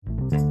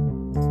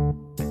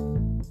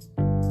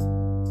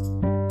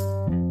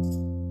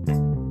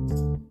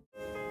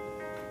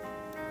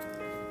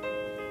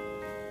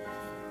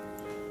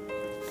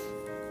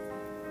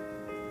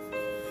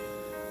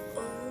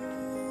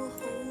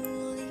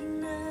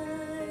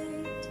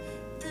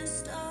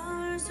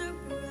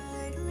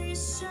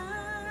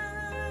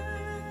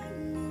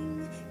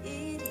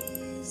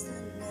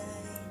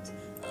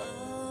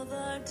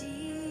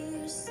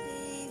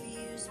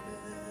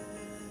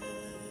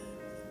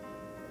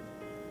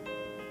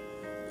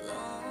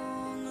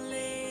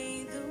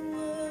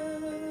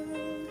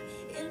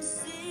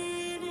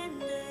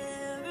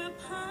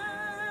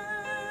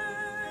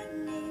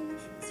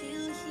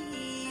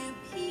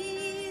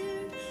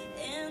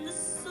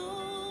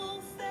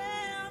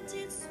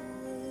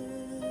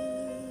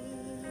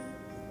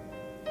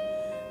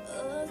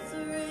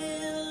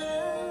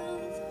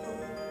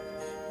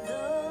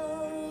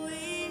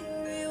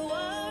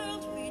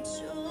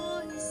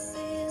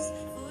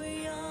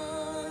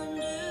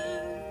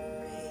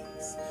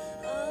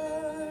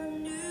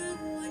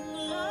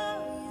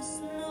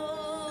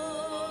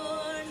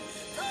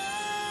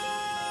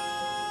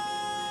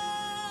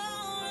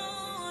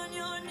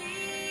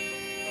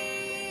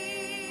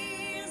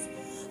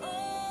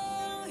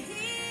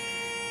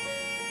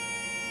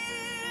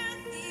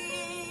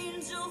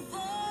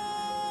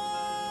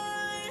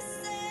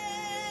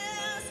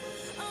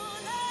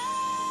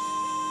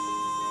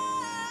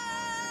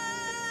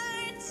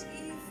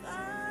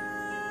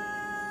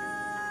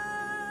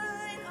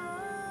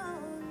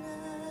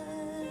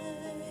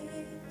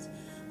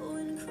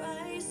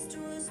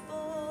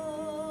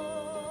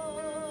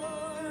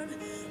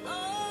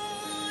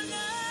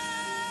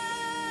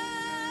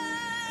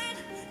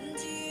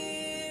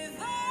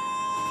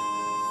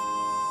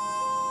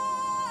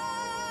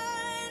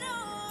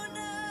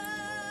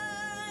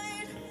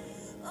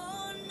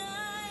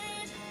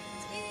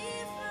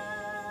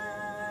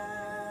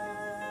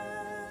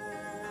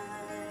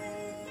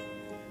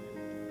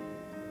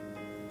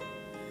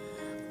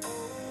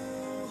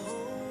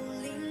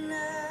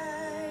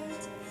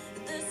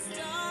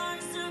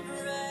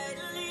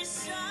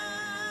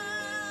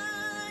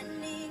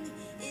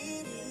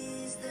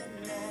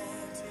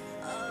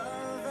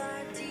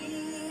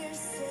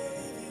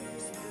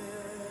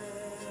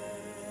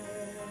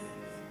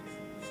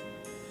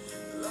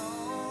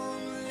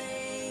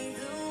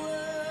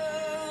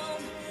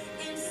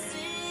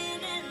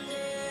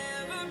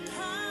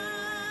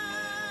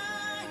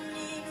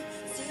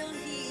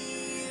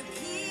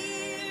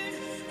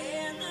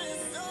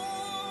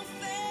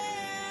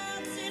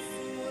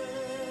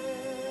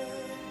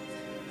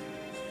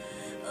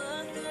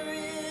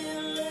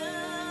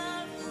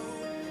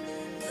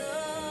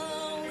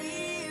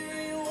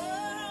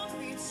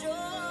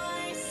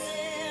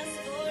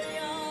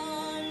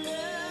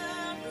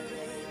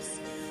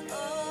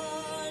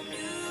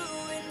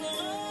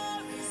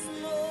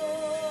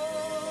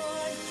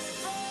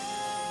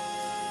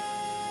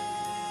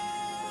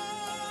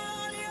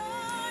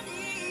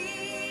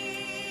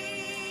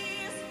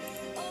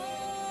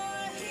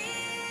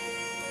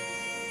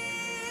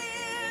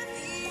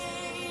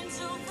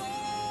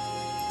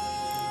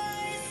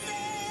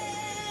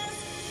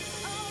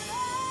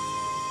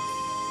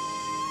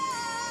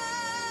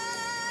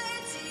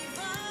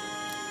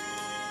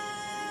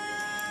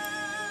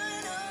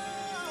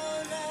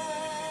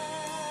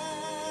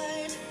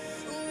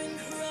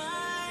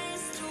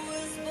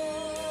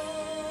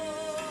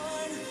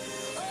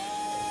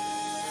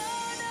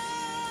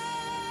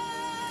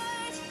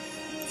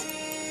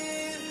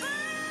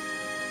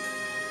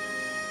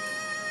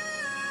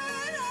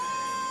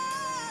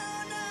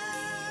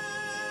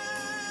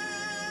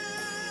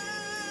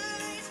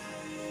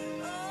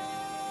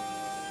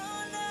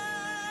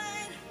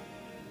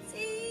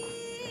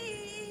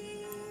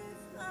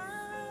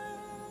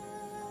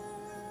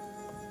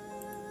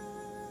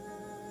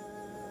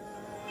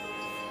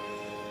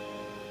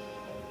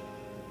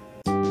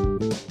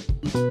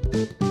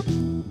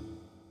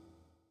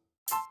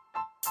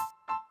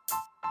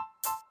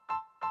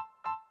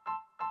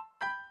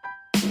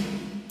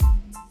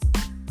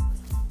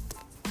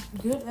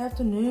Good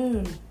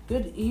afternoon,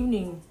 good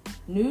evening,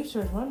 News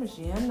Source 1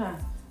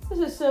 Michiana. This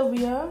is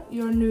Sylvia,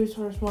 your News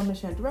Source 1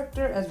 Michiana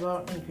Director, as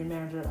well as Interim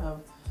Manager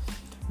of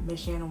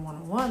Michiana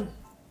 101.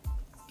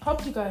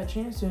 Hope you got a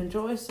chance to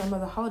enjoy some of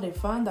the holiday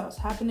fun that was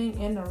happening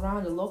in and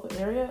around the local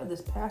area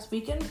this past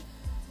weekend.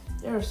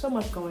 There was so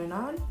much going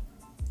on.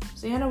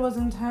 Santa was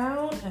in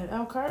town at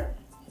Elkhart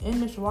in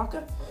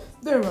Mishawaka.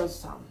 There was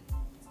some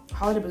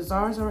holiday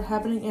bazaars that were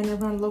happening in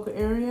and around the local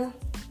area,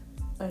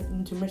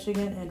 into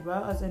Michigan as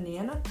well as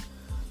Indiana.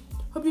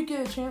 Hope you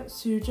get a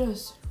chance to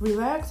just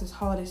relax this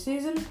holiday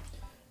season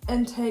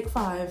and take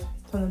 5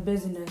 from the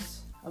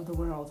busyness of the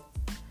world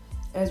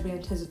as we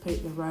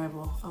anticipate the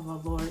arrival of our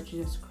Lord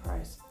Jesus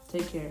Christ.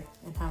 Take care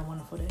and have a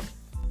wonderful day.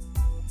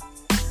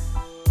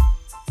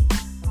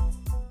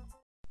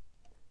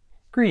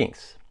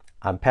 Greetings.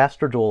 I'm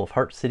Pastor Joel of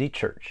Heart City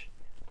Church.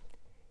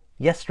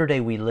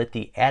 Yesterday we lit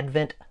the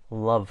Advent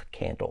Love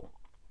Candle.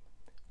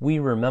 we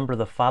remember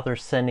the Father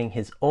sending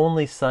His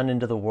only Son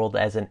into the world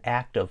as an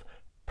act of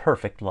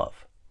perfect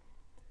love.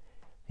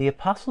 The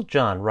Apostle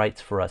John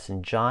writes for us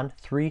in John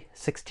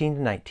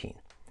 3:16-19,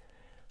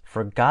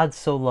 "For God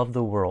so loved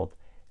the world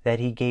that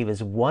He gave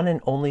His one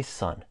and only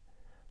Son,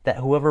 that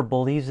whoever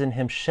believes in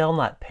Him shall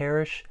not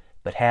perish,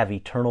 but have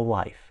eternal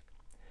life.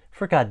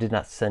 For God did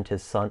not send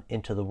His Son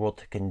into the world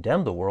to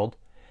condemn the world,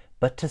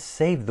 but to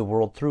save the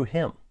world through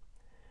Him.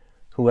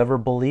 Whoever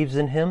believes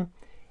in Him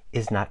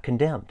is not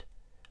condemned,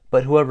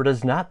 but whoever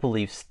does not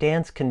believe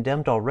stands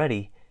condemned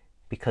already,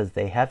 because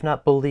they have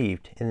not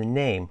believed in the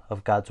name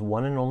of God's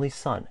one and only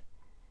Son.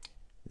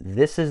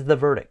 This is the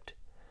verdict.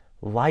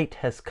 Light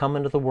has come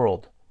into the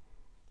world,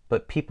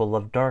 but people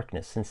love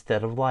darkness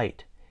instead of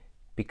light,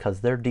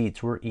 because their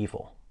deeds were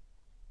evil."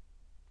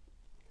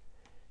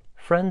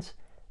 Friends,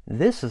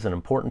 this is an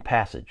important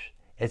passage,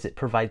 as it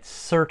provides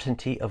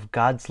certainty of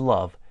God's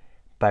love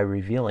by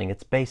revealing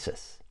its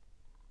basis.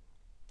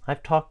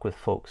 I've talked with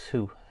folks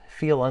who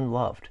feel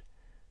unloved,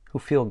 who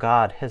feel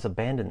God has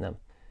abandoned them.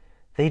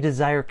 They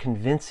desire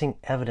convincing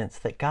evidence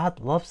that God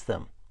loves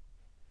them.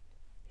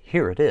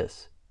 Here it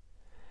is.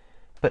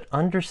 But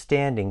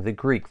understanding the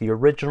Greek, the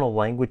original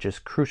language, is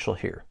crucial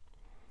here.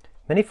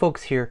 Many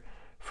folks hear,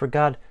 "For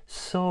God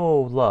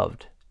so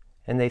loved,"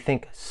 and they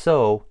think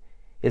 "so"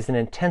 is an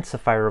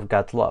intensifier of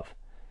God's love.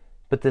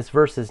 But this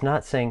verse is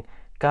not saying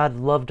God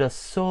loved us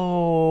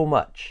so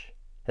much,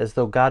 as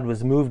though God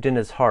was moved in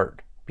His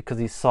heart because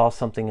He saw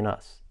something in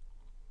us.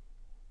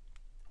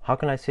 How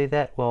can I say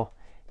that? Well,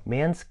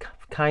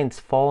 mankind's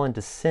fall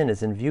into sin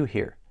is in view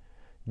here.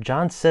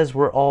 John says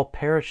we're all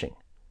perishing.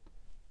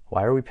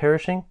 Why are we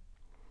perishing?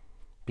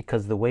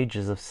 Because the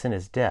wages of sin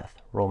is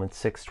death, Romans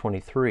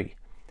 6:23.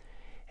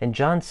 And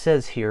John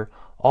says here,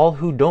 all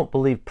who don't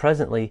believe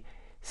presently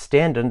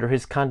stand under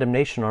His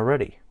condemnation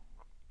already.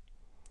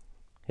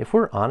 If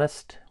we're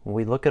honest, when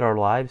we look at our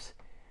lives,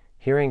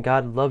 hearing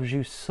God loves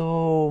you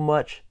so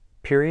much,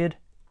 period,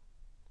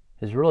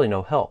 is really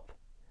no help.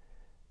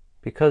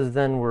 Because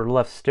then we're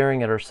left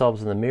staring at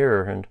ourselves in the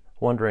mirror and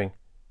wondering,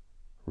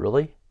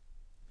 really?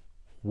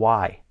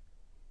 Why?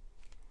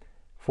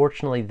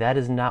 Fortunately, that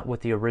is not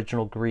what the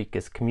original Greek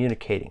is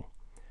communicating.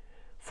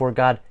 For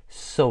God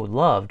so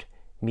loved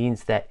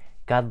means that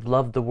God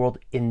loved the world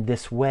in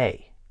this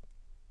way.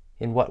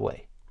 In what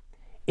way?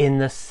 In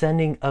the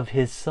sending of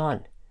His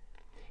Son,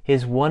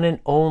 His one and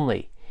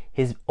only,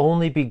 His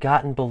only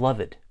begotten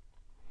beloved.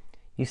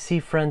 You see,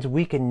 friends,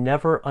 we can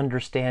never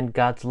understand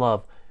God's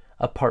love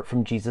apart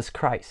from Jesus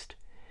Christ.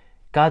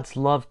 God's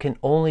love can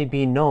only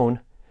be known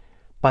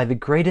by the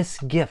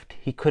greatest gift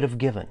He could have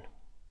given.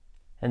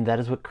 And that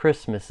is what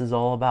Christmas is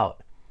all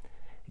about.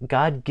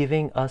 God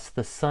giving us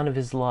the Son of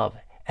His love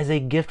as a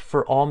gift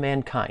for all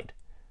mankind.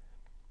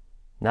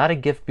 Not a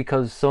gift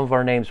because some of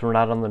our names were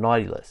not on the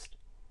naughty list.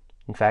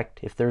 In fact,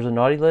 if there's a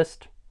naughty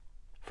list,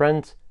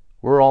 friends,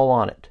 we're all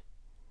on it.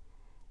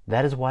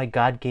 That is why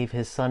God gave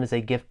His Son as a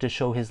gift to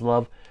show His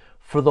love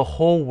for the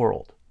whole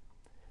world.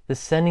 The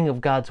sending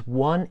of God's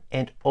one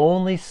and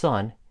only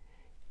Son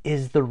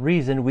is the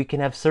reason we can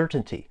have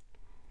certainty.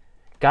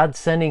 God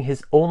sending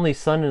His only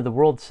Son into the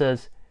world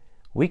says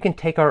we can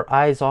take our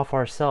eyes off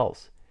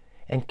ourselves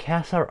and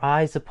cast our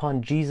eyes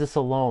upon Jesus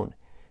alone,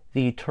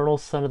 the eternal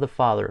Son of the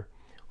Father,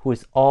 who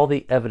is all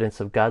the evidence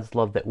of God's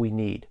love that we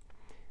need.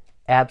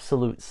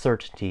 Absolute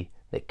certainty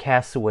that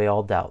casts away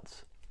all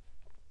doubts.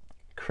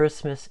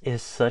 Christmas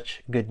is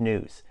such good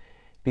news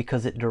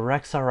because it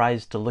directs our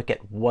eyes to look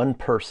at one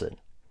person,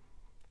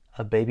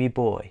 a baby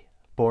boy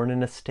born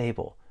in a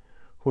stable,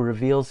 who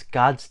reveals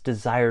God's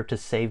desire to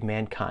save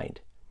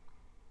mankind.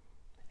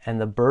 And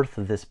the birth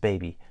of this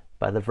baby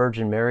by the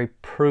Virgin Mary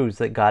proves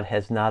that God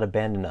has not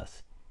abandoned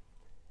us.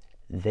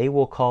 They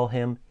will call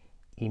Him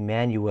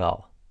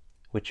Emmanuel,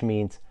 which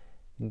means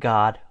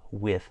God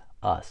with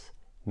us,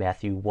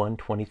 Matthew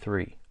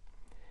 1:23.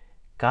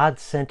 God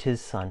sent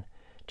His Son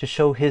to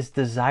show His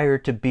desire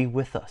to be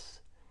with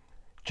us.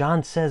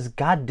 John says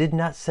God did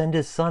not send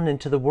His Son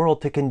into the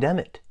world to condemn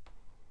it.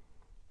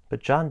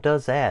 But John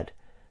does add,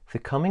 the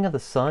coming of the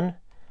Son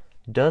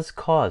does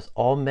cause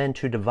all men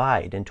to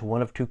divide into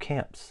one of two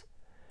camps.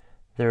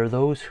 There are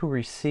those who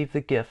receive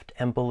the gift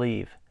and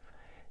believe.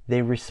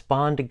 They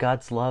respond to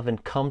God's love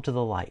and come to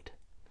the light.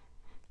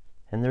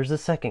 And there's a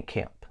second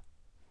camp,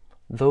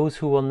 those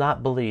who will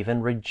not believe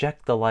and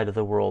reject the light of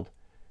the world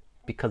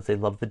because they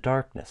love the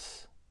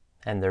darkness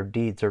and their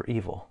deeds are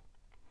evil.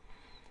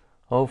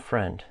 Oh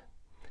friend,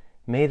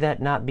 may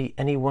that not be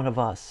any one of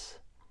us.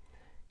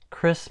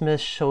 Christmas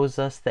shows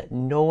us that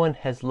no one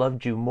has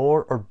loved you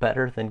more or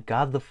better than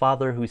God the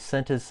Father, who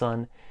sent His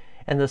Son,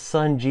 and the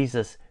Son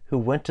Jesus, who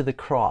went to the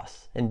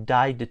cross and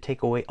died to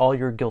take away all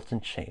your guilt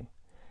and shame.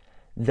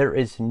 There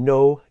is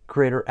no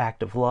greater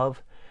act of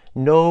love,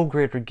 no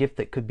greater gift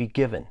that could be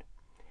given.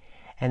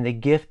 And the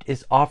gift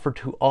is offered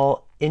to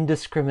all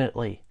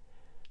indiscriminately,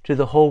 to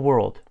the whole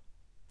world,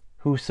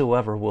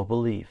 whosoever will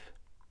believe.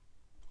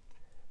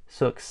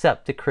 So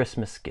accept the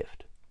Christmas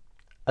gift,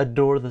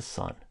 adore the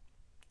Son,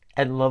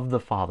 and love the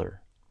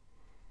Father.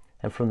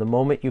 And from the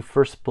moment you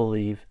first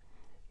believe,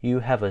 you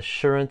have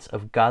assurance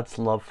of God's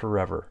love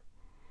forever.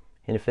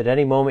 And if at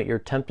any moment you're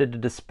tempted to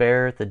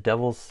despair at the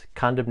devil's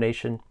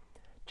condemnation,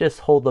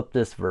 just hold up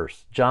this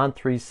verse, John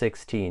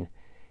 3:16,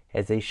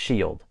 as a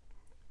shield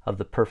of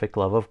the perfect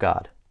love of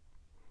God.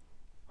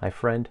 My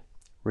friend,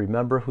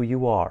 remember who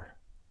you are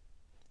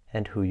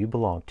and who you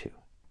belong to.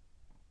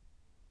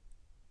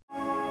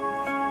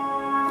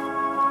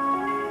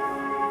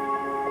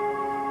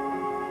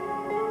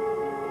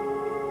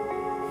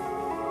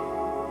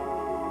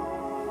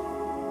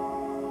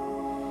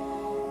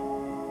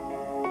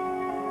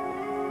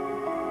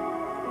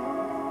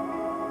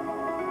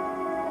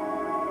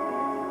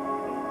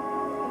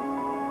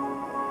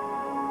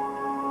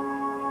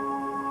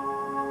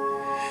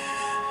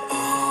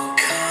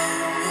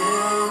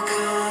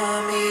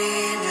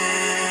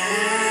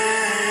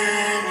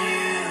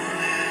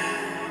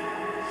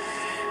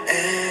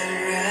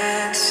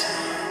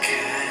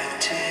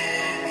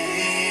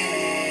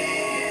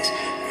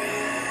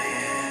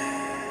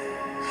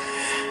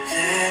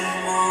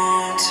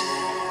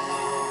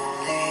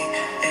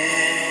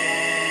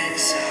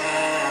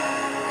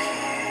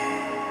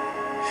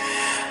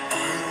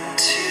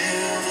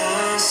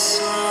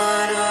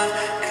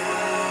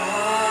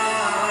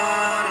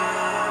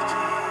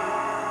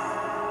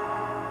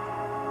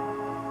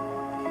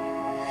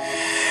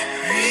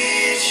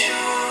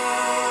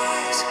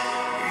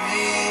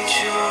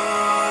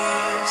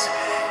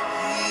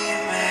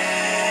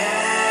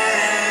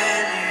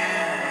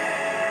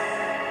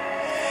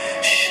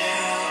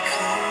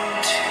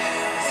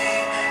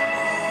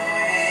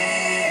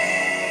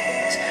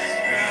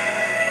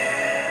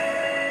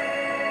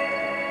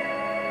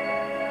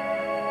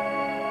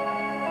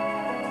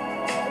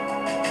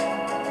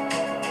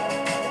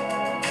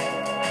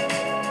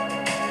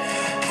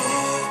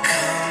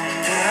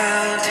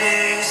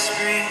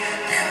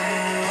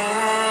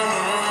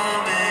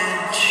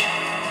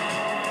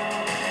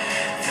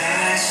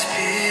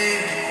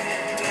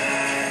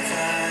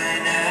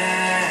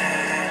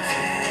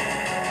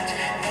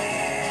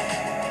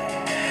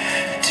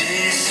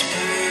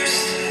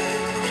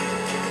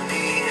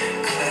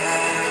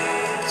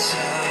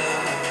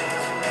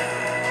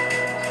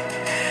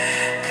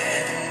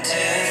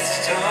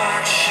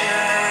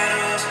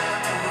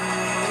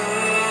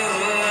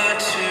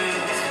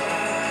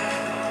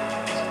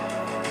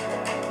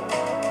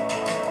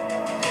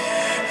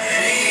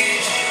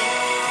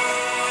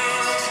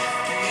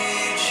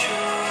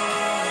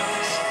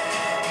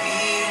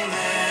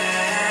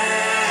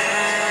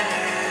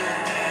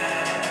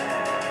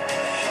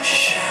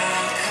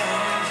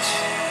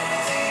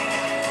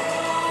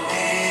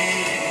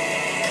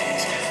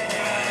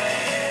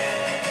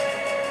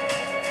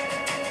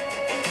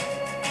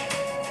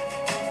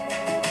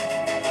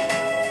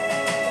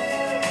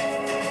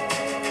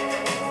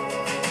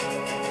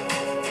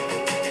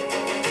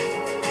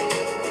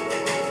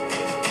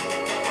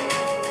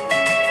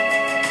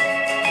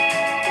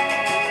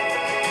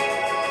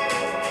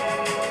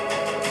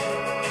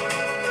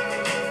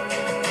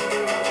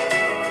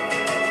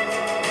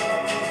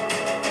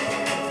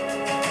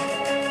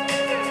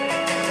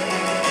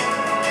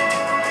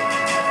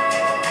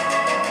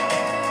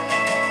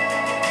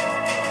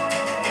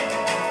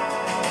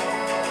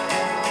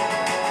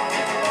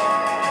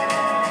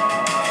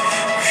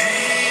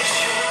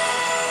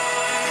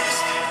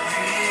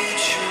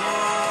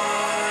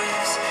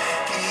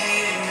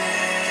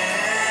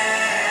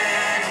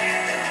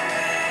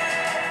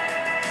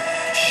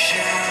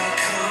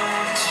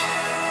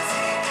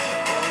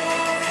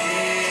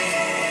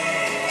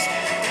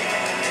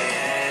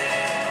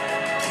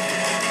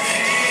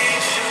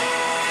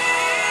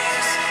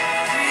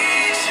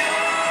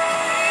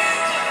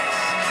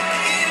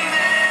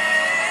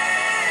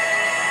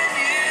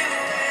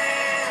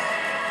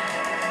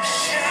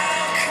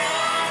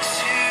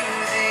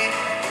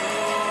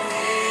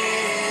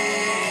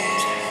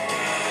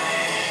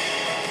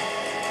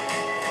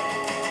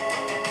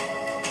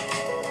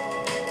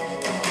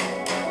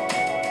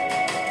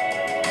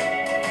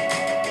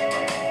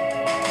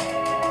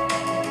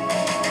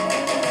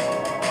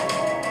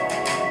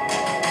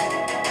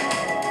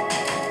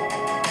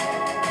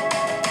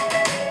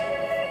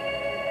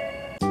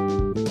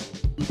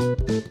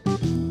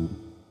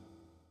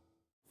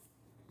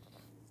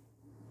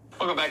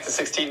 Welcome back to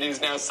 16 News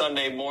Now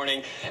Sunday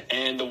morning,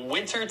 and the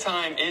winter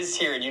time is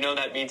here, and you know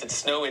that means it's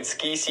snow and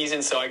ski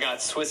season, so I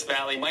got Swiss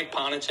Valley. Mike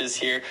Ponich is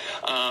here.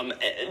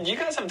 You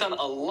guys have done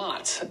a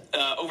lot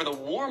over the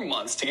warm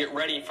months to get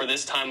ready for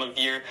this time of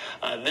year.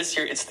 This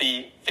year, it's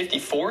the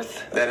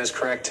 54th? That is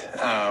correct.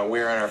 We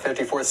are in our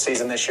 54th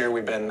season this year.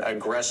 We've been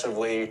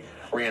aggressively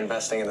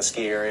reinvesting in the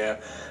ski area,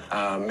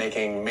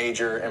 making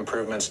major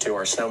improvements to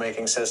our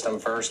snowmaking system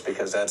first,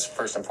 because that's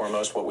first and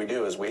foremost what we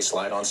do is we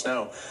slide on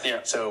snow. Yeah.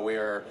 So we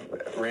are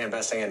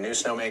reinvesting in new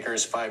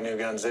snowmakers, 5 new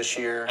guns this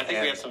year. I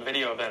think we have some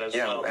video of that as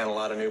well. Yeah, and a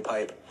lot of new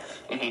pipe.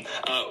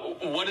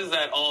 Mm-hmm. What does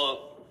that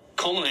all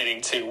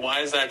culminating to?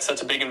 Why is that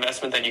such a big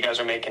investment that you guys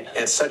are making?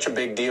 It's such a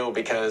big deal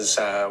because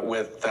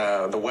with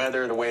the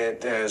weather, the way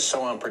it is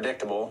so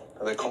unpredictable,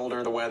 the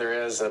colder the weather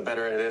is, the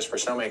better it is for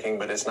snowmaking,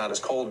 but it's not as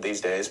cold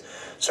these days.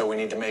 So we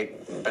need to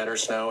make better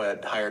snow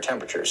at higher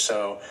temperatures.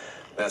 So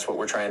that's what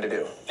we're trying to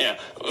do. Yeah.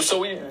 So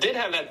we did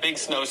have that big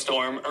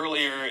snowstorm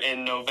earlier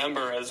in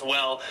November as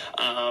well,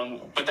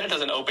 but that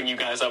doesn't open you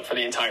guys up for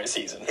the entire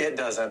season. It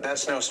doesn't. That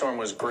snowstorm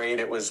was great.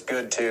 It was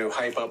good to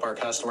hype up our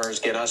customers,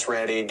 get us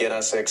ready, get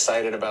us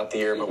excited about the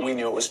year, but we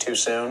knew it was too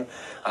soon.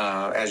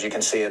 As you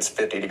can see, it's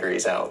 50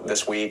 degrees out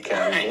this week,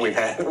 and we've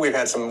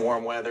had some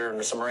warm weather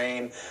and some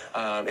rain.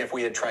 If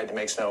we had tried to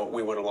make snow,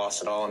 we would have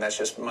lost it all, and that's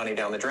just money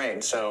down the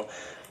drain. So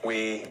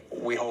we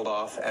hold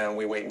off and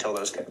we wait until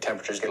those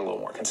temperatures get a little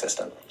more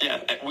consistent. Yeah,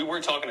 we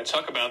were talking to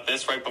Chuck about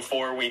this right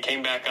before we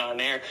came back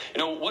on air. You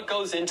know, what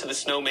goes into the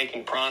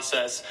snowmaking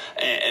process,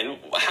 and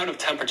how do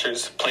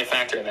temperatures play a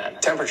factor in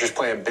that? Temperatures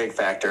play a big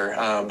factor,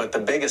 but the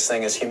biggest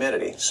thing is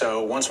humidity.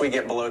 So once we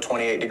get below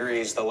 28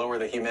 degrees, the lower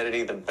the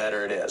humidity, the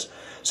better it is.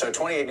 So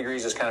 28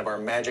 degrees is kind of our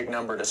magic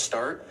number to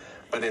start,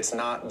 but it's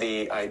not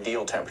the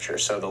ideal temperature.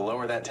 So the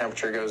lower that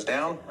temperature goes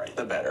down,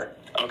 the better.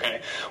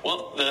 Okay.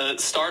 Well, the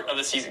start of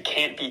the season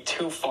can't be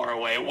too far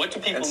away. What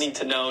do people need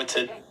to know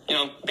to,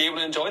 be able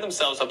to enjoy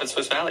themselves up at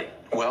Swiss Valley?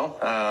 Well,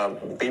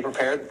 be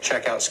prepared.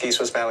 Check out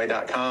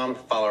skiswissvalley.com.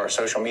 Follow our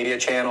social media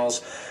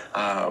channels.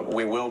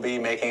 We will be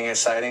making an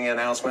exciting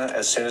announcement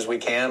as soon as we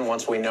can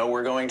once we know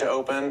we're going to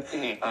open.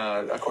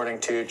 According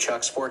to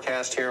Chuck's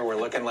forecast here, we're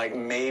looking like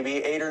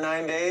maybe 8 or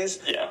 9 days.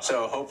 Yeah.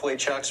 So hopefully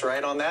Chuck's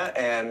right on that,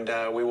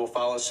 and we will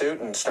follow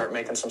suit and start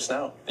making some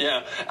snow.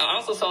 Yeah. I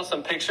also saw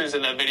some pictures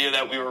in that video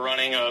that we were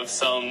running of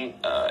some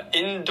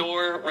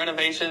indoor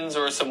renovations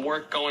or some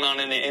work going on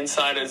in the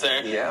inside. Is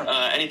there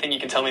anything you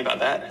can tell me about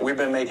that? We've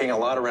been making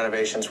a lot of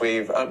renovations.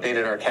 We've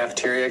updated our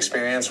cafeteria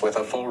experience with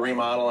a full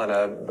remodel and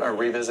a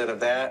revisit of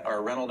that.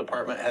 Our rental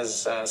department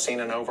has seen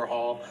an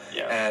overhaul,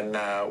 and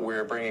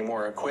we're bringing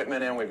more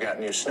equipment in. We've got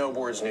new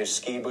snowboards, new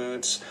ski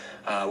boots,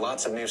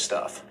 lots of new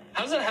stuff.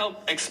 How does it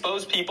help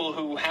expose people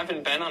who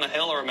haven't been on a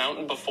hill or a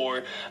mountain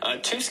before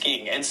to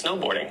skiing and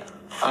snowboarding?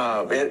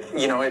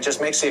 It just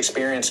makes the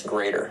experience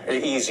greater,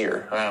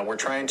 easier. We're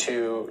trying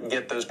to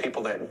get those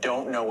people that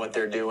don't know what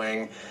they're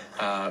doing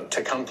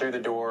to come through the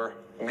door,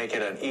 make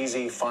it an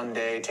easy, fun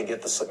day to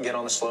get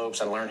on the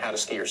slopes and learn how to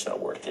ski or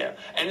snowboard. Yeah.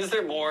 And is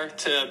there more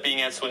to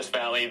being at Swiss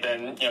Valley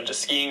than, just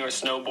skiing or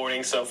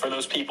snowboarding? So for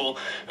those people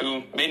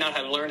who may not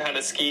have learned how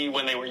to ski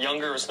when they were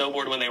younger or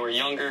snowboard when they were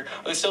younger,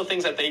 are there still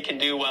things that they can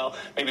do while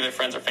maybe their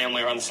friends or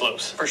family are on the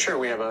slopes? For sure.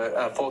 We have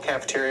a full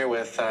cafeteria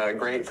with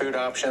great food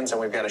options, and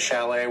we've got a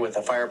chalet with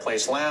a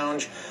fireplace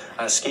lounge,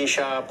 a ski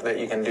shop that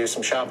you can do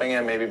some shopping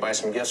in, maybe buy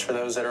some gifts for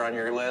those that are on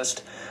your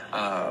list.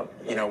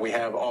 We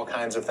have all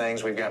kinds of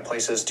things. We've got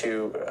places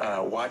to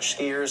watch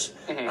skiers.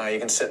 You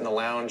can sit in the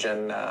lounge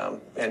and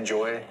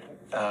enjoy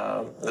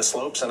the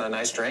slopes and a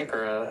nice drink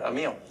or a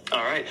meal.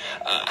 All right.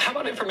 How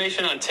about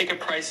information on ticket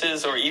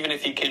prices, or even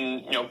if you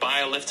can, buy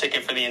a lift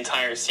ticket for the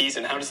entire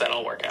season? How does that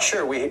all work out?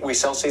 Sure. We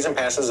sell season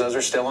passes. Those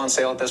are still on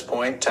sale at this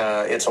point.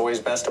 It's always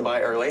best to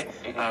buy early.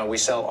 We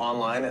sell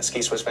online at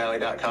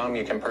skiswissvalley.com.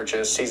 You can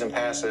purchase season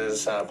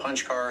passes,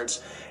 punch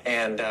cards,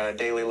 and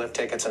daily lift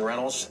tickets and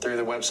rentals through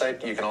the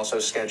website. You can also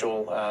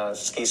schedule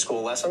ski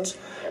school lessons,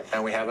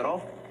 and we have it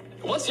all.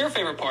 What's your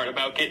favorite part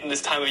about getting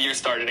this time of year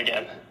started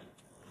again?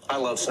 I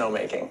love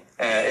snowmaking.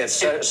 It's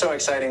so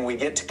exciting. We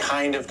get to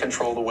kind of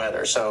control the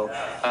weather. So,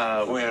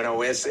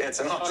 it's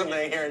an awesome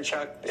thing here, and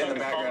Chuck in the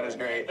background is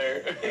great.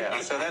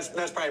 Yeah, so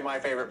that's probably my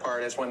favorite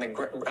part is when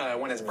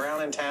it's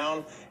brown in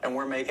town and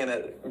we're making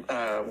it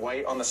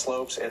white on the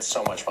slopes. It's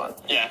so much fun.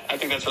 Yeah, I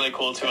think that's really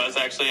cool too. I was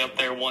actually up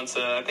there once,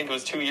 I think it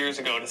was 2 years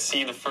ago, to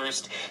see the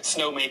first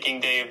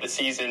snowmaking day of the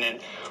season, and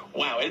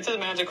wow, it's a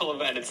magical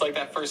event. It's like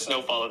that first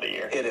snowfall of the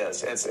year. It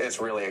is. It's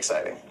really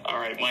exciting. All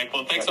right, Mike.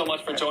 Well, thanks so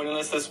much for joining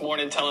us this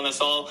morning, telling us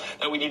all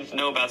that we needed to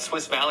know about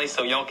Swiss Valley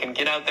so y'all can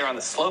get out there on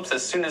the slopes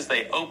as soon as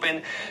they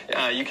open.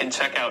 You can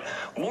check out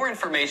more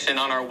information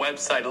on our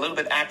website. A little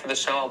bit after the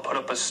show, I'll put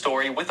up a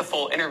story with a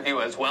full interview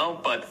as well.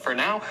 But for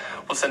now,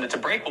 we'll send it to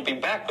break. We'll be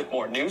back with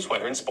more news,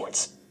 weather, and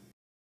sports.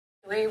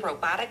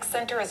 Robotics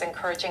Center is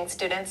encouraging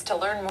students to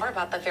learn more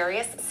about the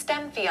various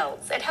STEM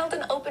fields. It held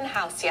an open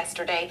house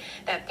yesterday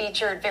that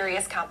featured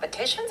various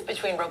competitions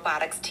between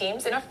robotics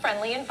teams in a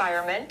friendly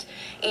environment.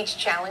 Each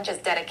challenge is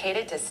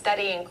dedicated to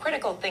studying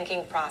critical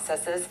thinking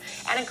processes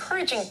and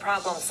encouraging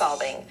problem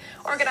solving.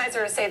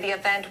 Organizers say the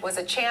event was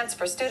a chance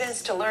for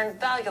students to learn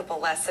valuable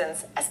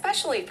lessons,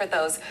 especially for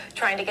those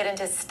trying to get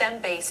into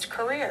STEM-based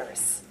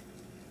careers.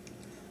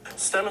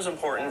 STEM is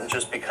important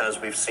just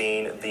because we've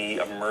seen the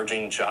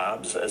emerging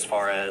jobs as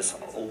far as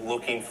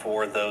looking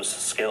for those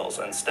skills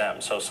in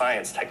STEM. So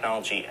science,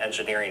 technology,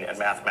 engineering, and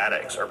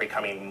mathematics are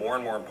becoming more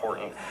and more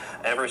important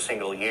every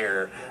single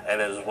year,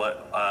 and is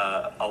what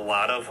a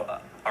lot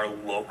of our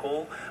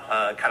local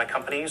kind of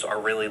companies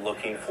are really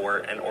looking for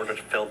in order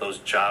to fill those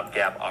job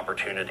gap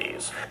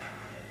opportunities.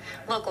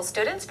 Local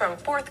students from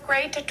 4th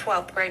grade to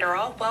 12th grade are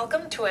all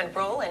welcome to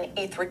enroll in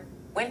E3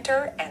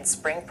 winter and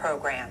spring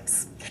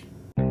programs.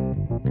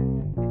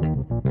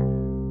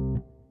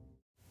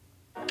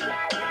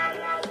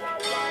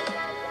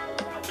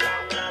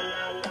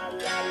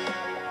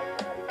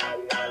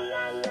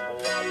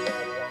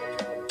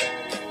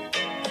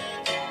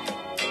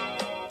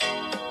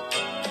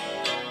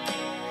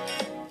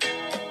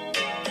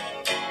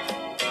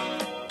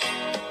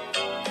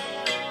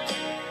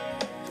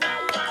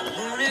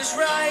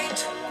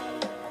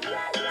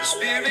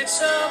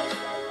 spirits up.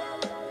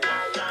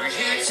 We're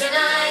here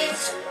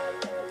tonight,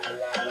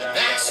 and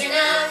that's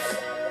enough.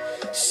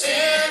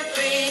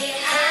 Simply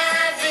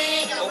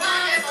having a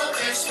wonderful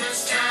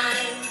Christmas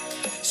time.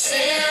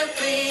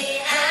 Simply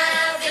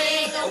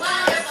having a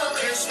wonderful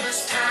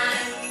Christmas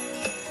time.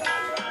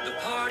 The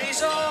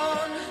party's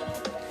on,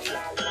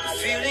 the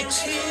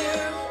feeling's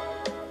here.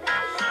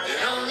 It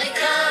only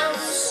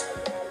comes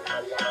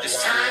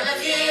this time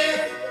of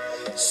year.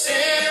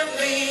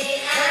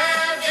 Simply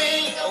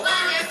having a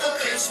wonderful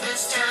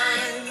Christmas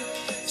time.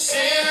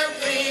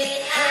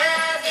 Simply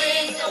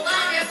having a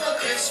wonderful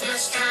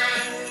Christmas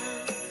time.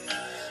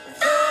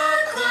 The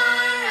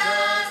choir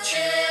of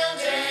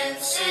children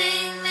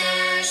sing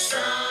their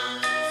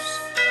songs.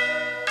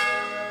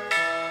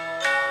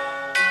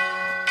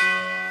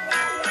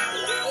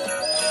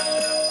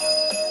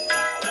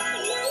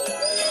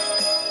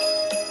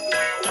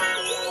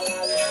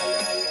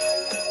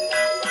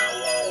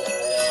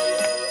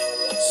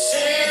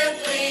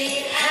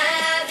 Simply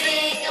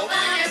having a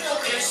wonderful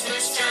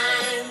Christmas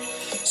time.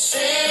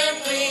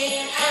 Simply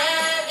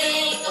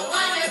having a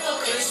wonderful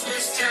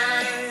Christmas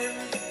time.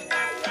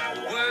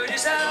 The word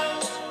is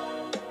out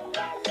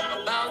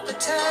about the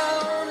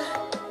town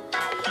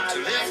to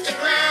lift a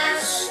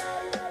glass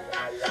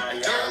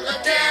and don't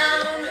look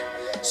down.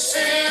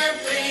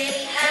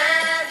 Simply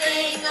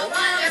having a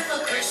wonderful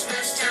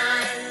Christmas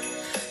time.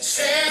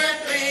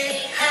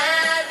 Simply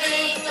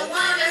having a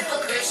wonderful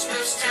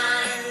Christmas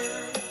time.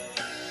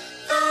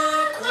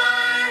 The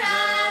choir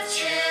of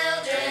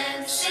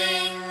children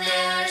sing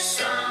their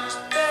songs.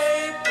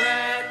 They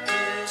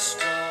practiced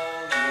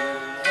all year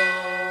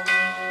long.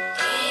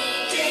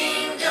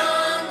 Ding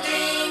dong,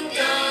 ding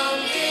dong,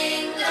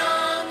 ding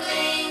dong,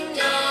 ding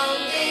dong,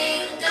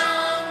 ding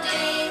dong,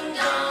 ding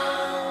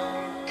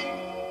dong.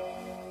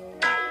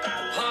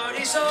 The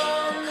party's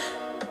on,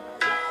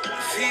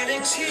 the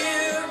feeling's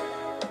here.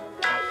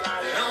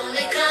 It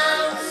only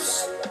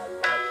comes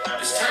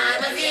this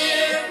time of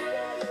year.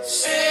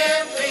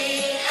 Simply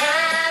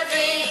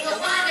having a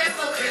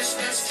wonderful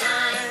Christmas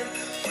time.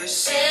 We're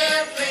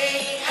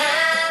simply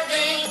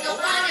having a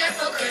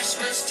wonderful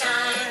Christmas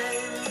time.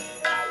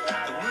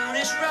 The moon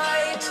is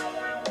right,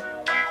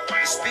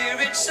 the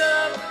spirit's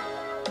up.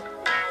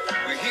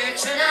 We're here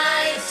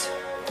tonight,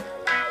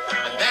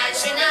 and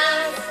that's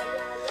enough.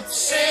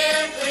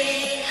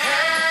 Simply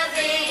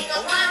having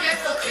a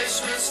wonderful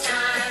Christmas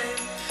time.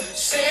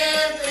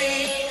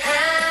 Simply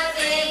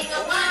having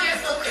a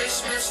wonderful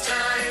Christmas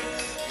time.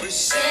 We're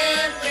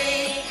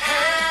simply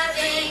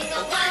having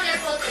a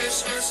wonderful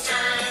Christmas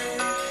time.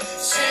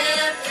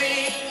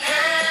 Simply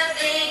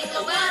having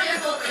a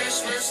wonderful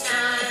Christmas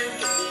time.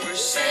 We're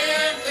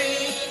simply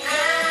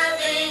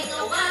having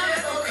a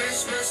wonderful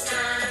Christmas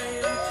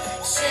time.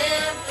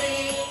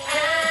 Simply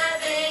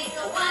having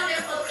a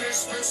wonderful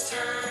Christmas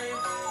time.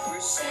 We're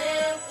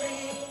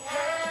simply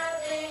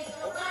having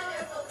a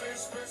wonderful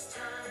Christmas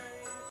time.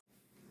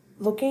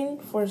 Looking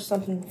for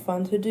something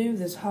fun to do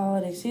this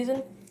holiday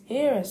season?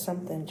 Here is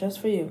something just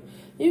for you.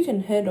 You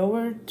can head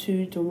over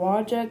to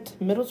Dowagiac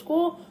Middle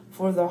School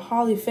for the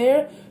Holly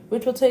Fair,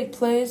 which will take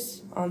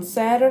place on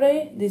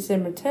Saturday,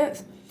 December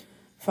 10th,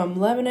 from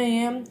 11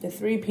 a.m. to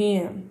 3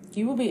 p.m.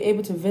 You will be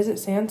able to visit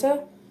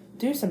Santa,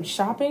 do some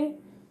shopping.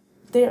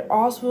 There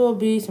also will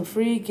be some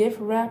free gift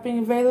wrapping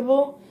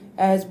available,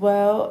 as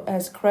well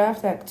as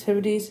craft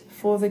activities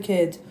for the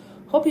kids.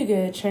 Hope you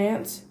get a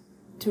chance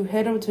to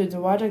head over to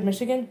Dowagiac,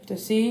 Michigan to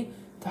see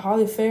the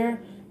Holly Fair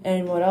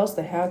and what else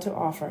they have to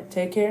offer.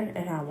 Take care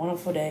and have a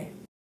wonderful day.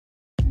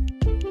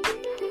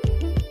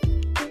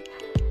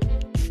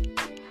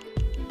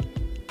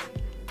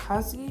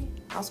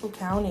 Osco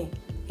County.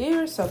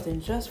 Here's something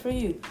just for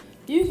you.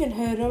 You can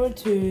head over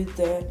to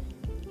the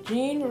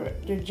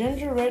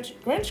Ginger Rich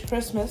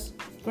Grinchmas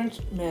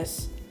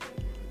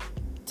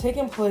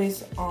taking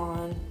place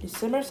on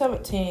December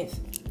 17th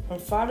from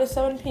 5 to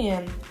 7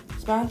 p.m.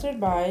 sponsored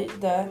by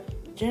the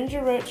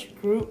Ginger Rich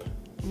Group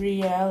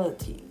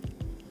Reality.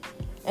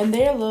 And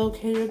they are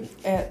located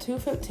at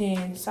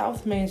 215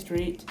 South Main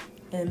Street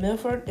in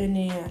Milford,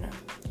 Indiana.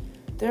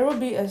 There will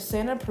be a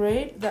Santa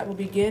parade that will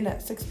begin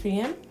at 6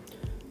 p.m.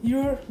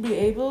 You'll be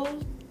able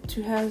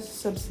to have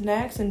some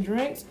snacks and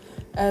drinks,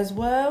 as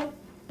well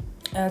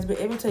as be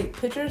able to take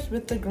pictures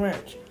with the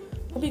Grinch.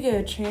 Hope you get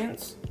a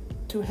chance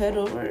to head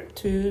over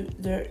to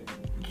the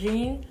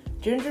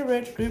Ginger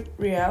Rich Group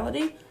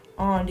Reality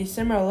on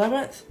December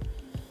 11th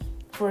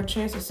for a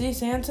chance to see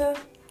Santa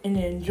and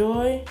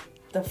enjoy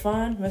the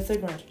fun with the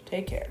Grinch.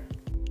 Take care.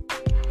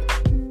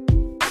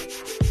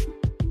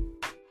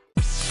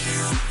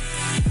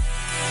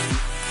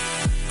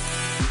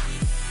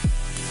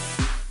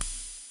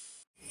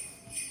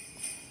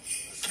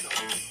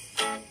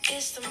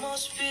 It's the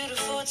most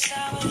beautiful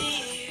time of the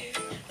year.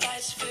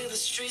 Lights fill the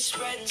streets,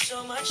 spreading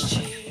so much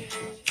cheer.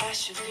 I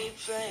should be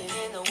playing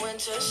in the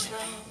winter snow,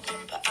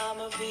 but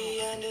I'ma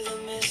be under the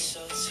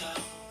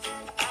mistletoe.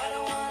 I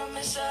don't wanna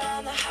miss out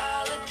on the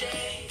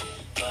holiday,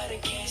 but I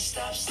can't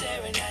stop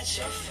staring at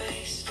your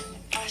face.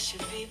 I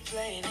should be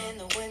playing in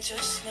the winter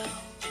snow,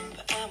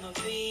 but I'ma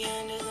be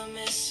under the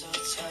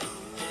mistletoe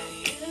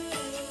with you.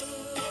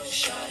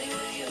 Shawty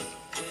with you,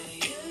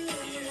 with you.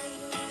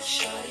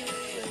 Shawty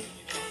with you,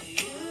 with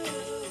you.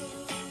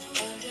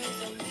 Under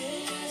the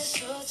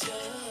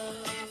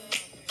mistletoe.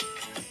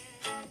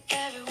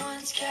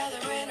 Everyone's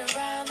gathering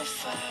around the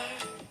fire.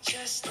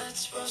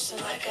 Chestnuts roasting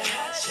like a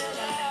hot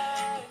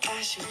July.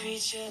 I should be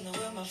chilling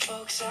with my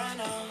folks, I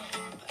know,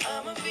 but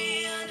I'ma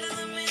be under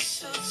the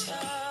mistletoe.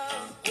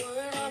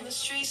 Word on the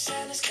street,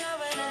 Santa's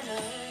coming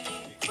tonight.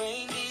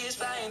 Reindeer's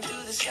flying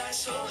through the sky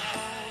so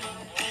high.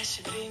 I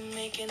should be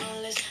making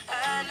a list,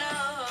 I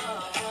know,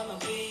 but I'ma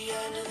be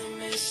under the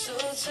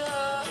mistletoe.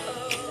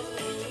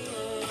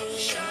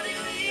 Shawty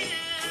with you,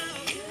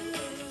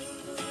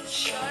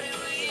 shawty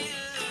with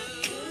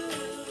you,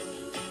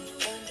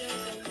 under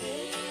the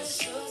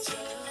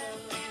mistletoe.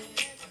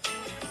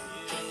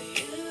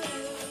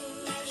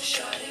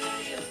 Shawty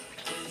with you,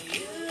 with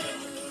you.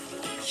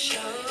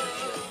 Shawty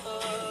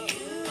with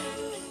you,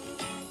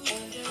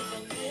 under the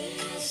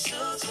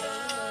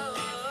mistletoe.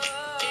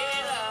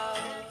 Yeah.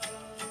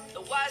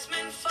 The wise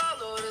men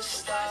follow the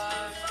star,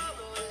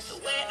 the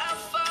way I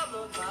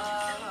follow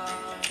my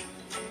heart,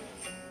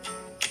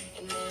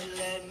 and it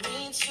led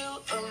me to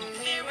a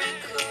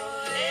miracle.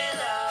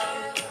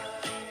 Yeah.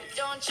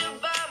 Don't you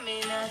buy me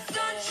nothing,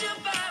 don't you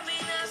buy me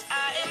nothing. I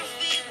am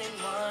feeling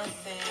one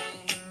thing.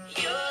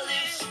 Your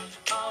lips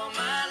on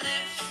my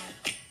lips.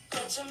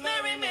 That's a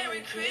merry,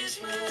 merry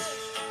Christmas.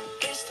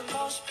 It's the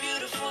most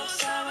beautiful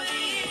time of the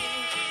year.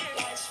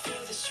 Lights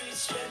fill the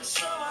streets, spend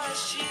so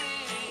much cheer.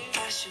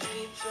 I should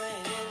be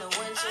playing in the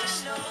winter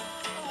snow,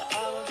 but I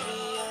will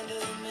be under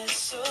the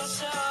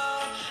mistletoe.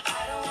 I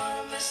don't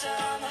wanna miss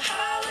out on the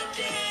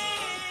holiday,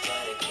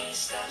 but I can't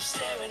stop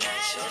staring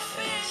at your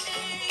face.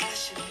 I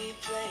should be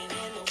playing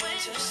in the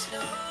winter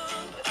snow,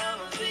 but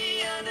I'ma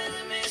be under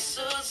the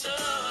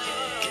mistletoe.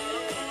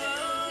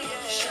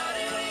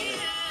 Shawty with you,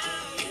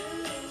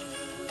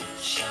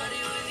 shawty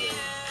with you,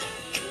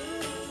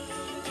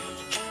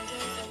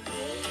 under the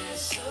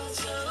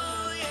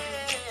mistletoe,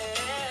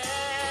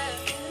 yeah.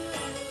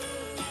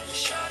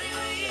 Shawty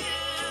with you,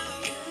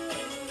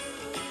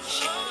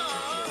 oh,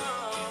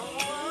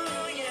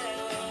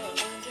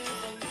 yeah. Under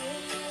the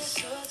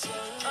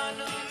mistletoe,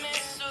 under the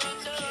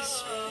mistletoe. Kiss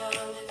me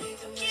underneath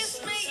the mistletoe. Kiss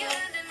me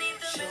underneath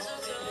the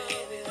mistletoe. Show me,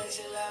 baby, that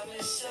you love me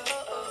so.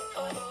 Oh,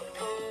 oh,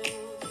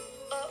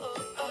 oh,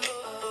 oh.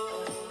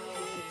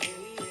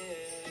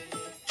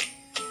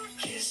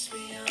 Kiss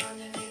me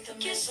underneath the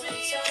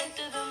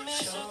mistletoe.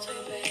 Show me,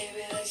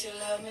 baby, that you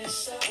love me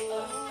so.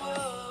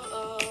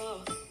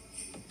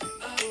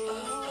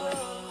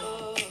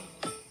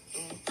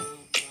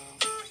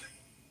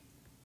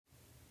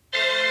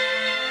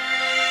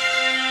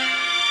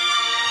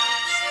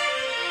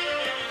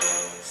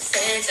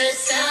 Santa,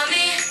 tell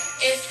me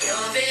if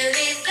you're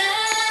really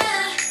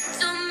there.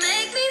 Don't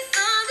make me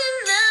fall in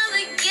love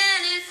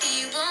again if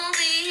he won't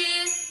be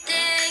here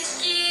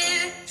next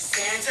year.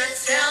 Santa,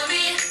 tell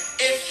me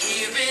if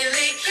he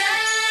really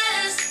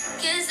cares.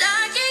 'Cause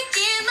I can't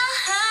give my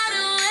heart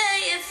away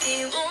if he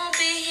won't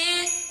be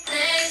here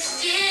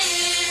next year.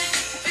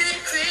 Good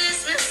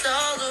Christmas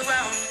all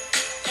around,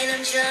 and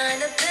I'm trying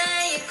to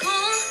play it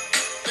cool,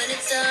 but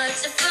it's hard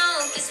to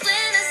focus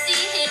when I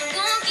see him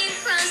walking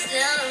across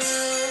the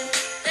room.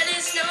 Then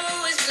his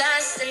snow is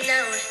blasting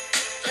out,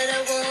 but I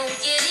won't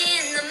get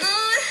in the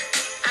mood.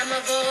 I'm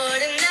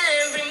avoiding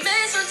every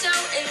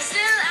mistletoe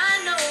until I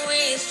know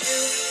it's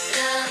true.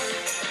 Love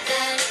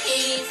that he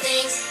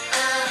thinks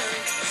of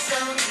so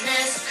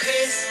next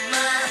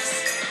Christmas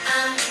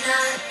I'm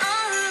not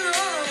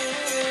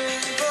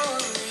alone,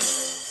 boy.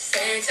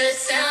 Santa,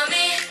 tell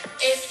me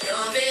if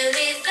you're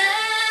really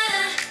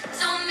there.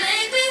 Don't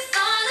make me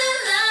fall in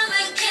love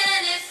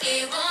again if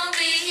he won't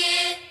be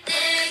here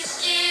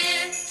next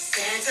year.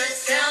 Santa,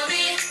 tell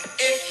me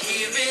if he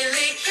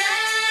really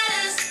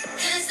cares.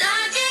 'Cause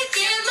I can't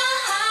give my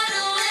heart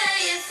away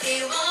if he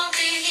won't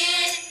be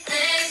here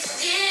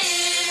next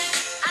year.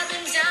 I've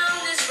been down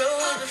this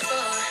road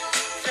before,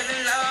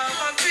 feeling love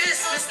on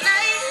Christmas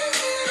night,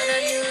 but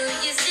on New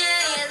Year's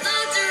Day I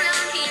looked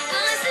around, he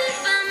wasn't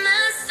by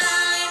my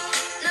side.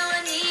 Now I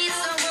need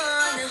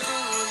someone to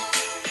hold,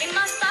 in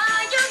my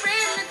fire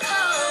in the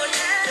cold.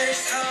 But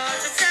it's hard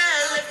to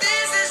tell if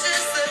this is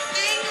just a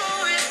thing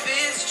or if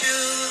it's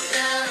true.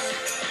 Love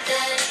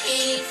that he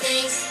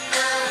thinks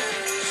of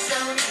so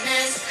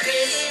next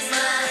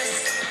Christmas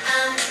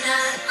I'm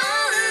not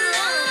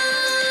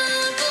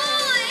alone,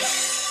 boy.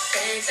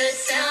 Santa,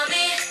 tell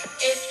me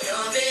if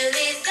you're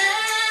really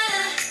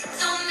there.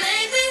 Don't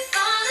make me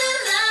fall in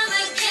love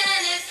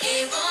again if he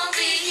won't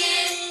be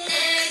here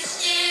next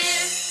year.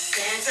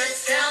 Santa,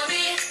 tell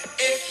me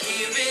if he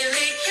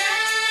really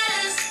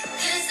cares.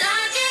 'Cause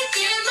I can't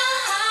give my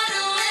heart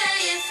away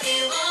if he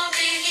won't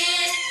be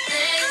here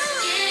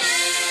next year.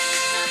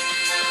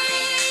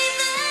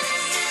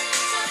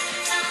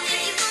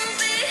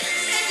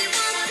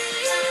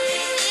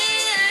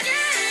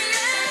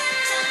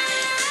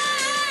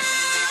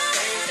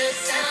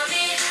 Tell me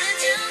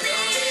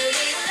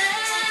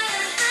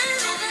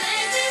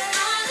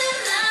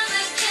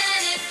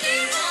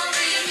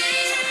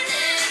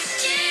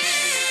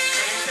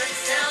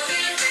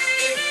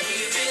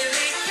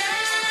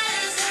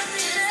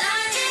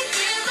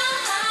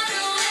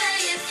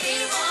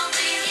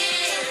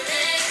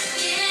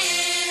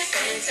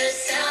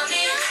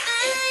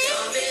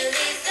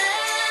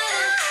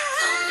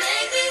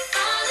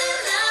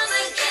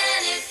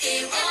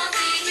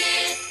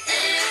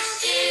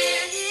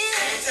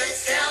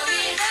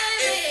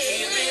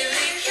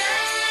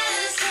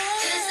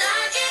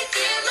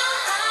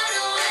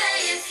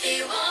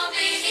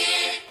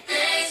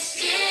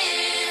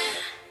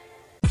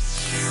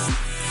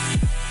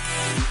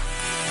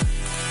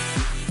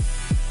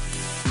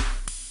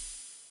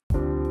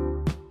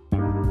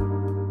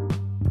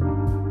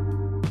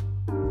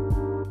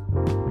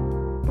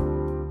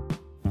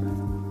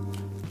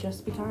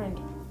just be kind.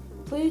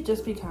 Please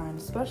just be kind,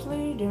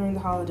 especially during the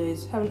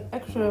holidays. Have an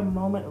extra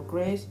moment of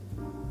grace,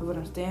 of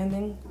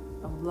understanding,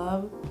 of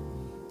love.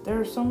 There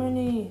are so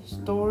many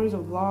stories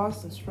of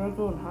loss and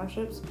struggle and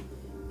hardships,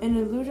 and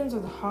illusions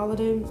of the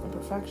holiday and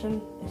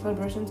perfection and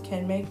celebrations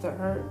can make the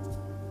hurt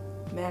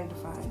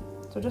magnified.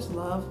 So just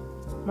love,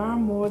 matter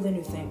more than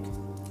you think.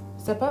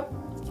 Step up,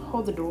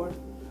 hold the door,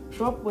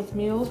 show up with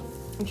meals,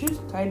 and choose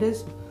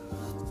kindness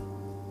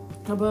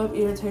above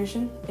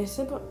irritation. A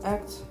simple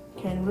act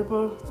can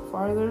ripple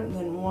farther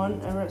than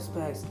one ever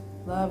expects.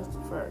 Love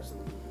first.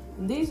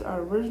 And these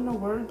are original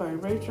words by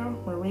Rachel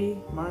Marie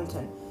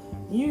Martin.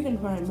 You can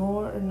find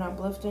more and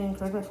uplifting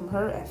encouragement from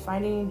her at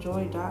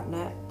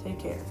findingjoy.net. Take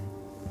care.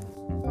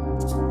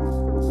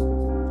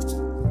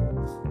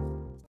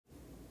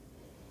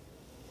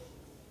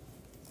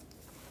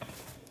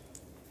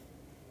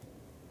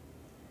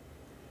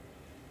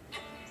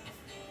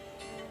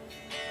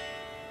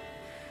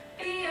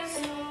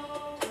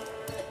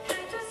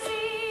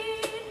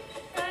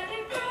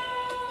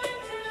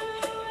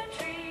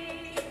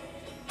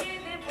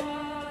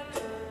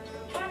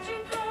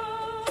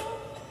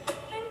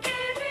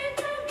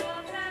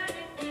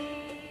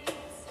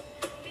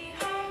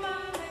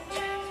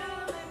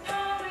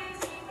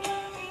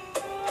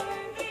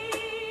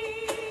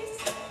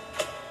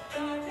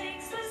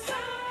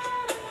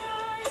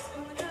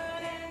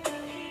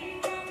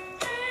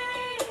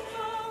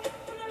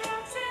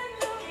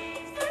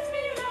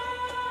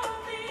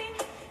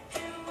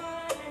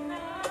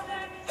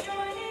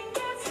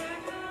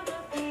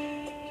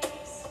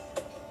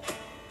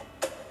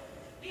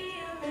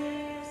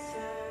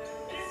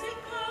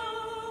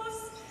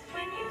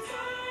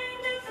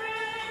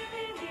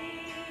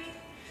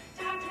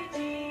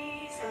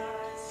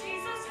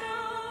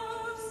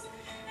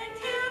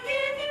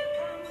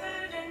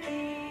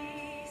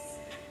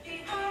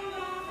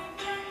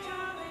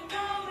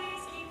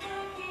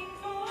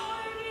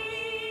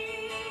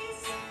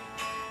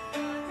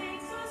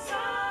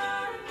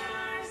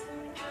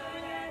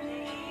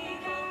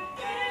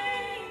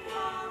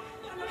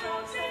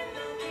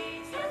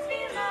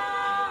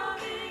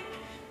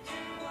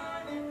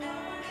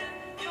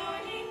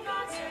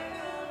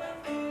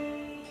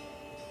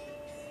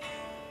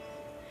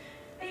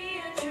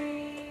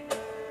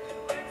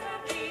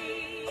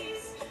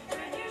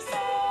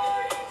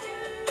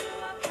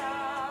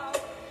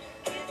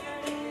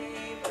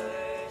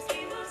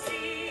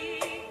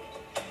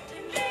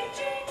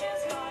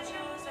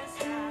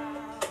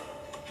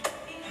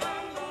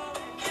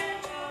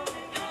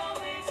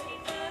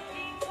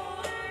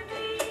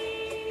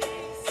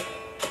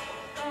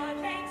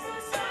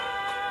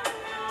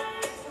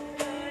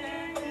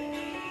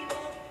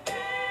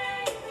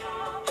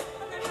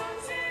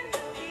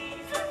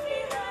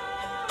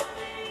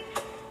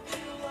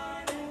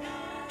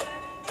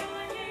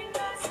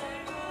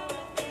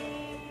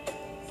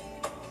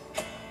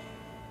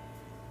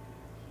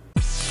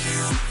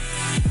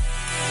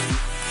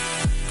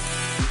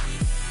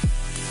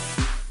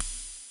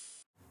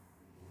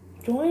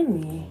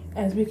 Join me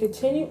as we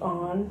continue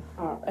on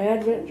our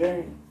Advent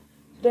journey.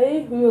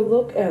 Today we will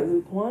look at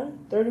Luke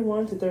 1,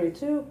 31 to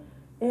 32,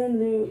 and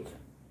Luke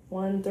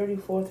 1,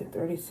 34 to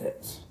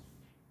 36.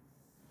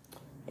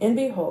 And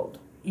behold,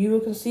 you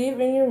will conceive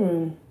in your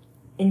womb,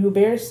 and you will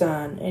bear a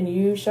son, and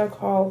you shall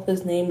call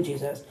his name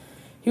Jesus.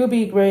 He will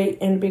be great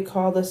and be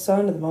called the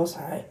Son of the Most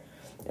High.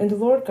 And the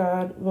Lord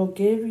God will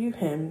give you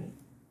him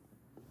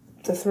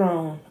the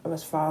throne of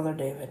his father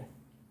David.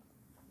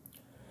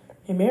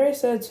 And Mary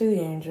said to the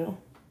angel,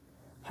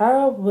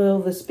 How will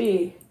this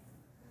be,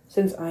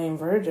 since I am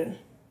virgin?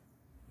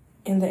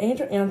 And the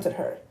angel answered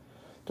her,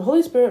 The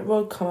Holy Spirit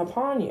will come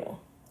upon you,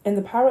 and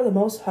the power of the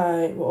Most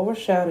High will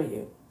overshadow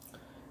you.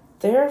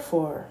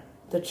 Therefore,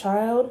 the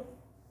child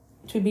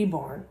to be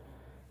born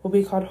will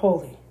be called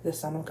Holy, the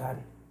Son of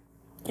God.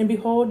 And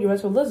behold, your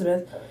wife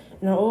Elizabeth,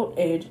 in her old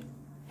age,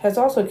 has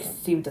also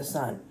conceived a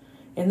son,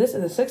 and this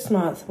is the 6th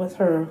month with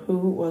her who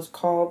was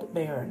called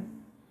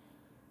barren.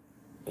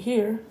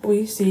 Here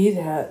we see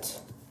that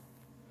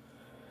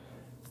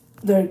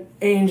the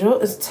angel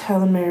is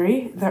telling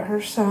Mary that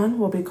her son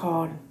will be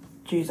called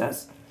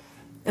Jesus.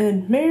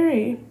 And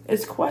Mary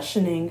is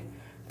questioning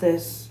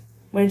this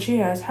when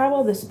she asks, How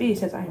will this be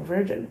since I am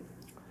virgin?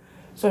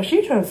 So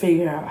she's trying to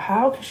figure out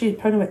how can she be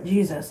pregnant with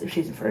Jesus if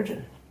she's a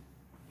virgin.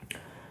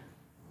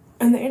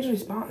 And the angel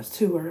responds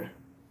to her,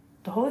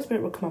 The Holy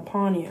Spirit will come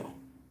upon you,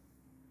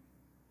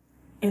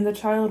 and the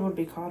child will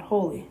be called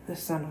Holy, the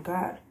Son of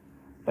God.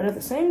 But at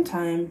the same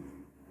time,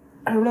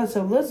 her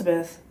relative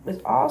Elizabeth was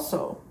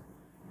also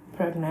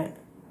pregnant,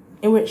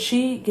 in which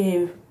she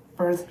gave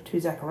birth to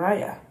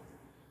Zechariah.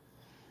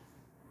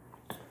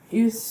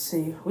 You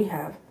see, we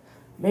have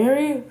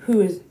Mary, who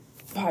is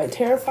probably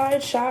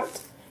terrified,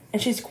 shocked,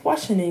 and she's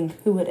questioning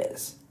who it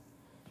is.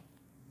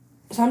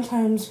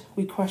 Sometimes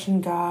we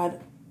question God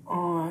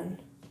on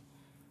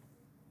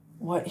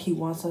what he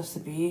wants us to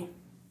be.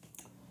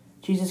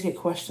 Jesus get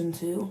questioned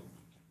too.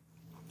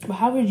 But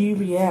how would you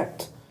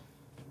react?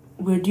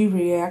 Would you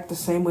react the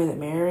same way that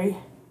Mary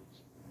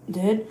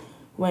did?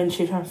 when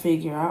she was trying to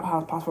figure out how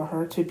it's possible for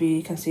her to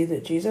be conceived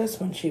of Jesus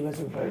when she was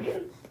a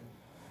virgin.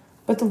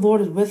 But the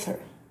Lord is with her.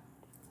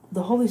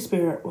 The Holy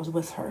Spirit was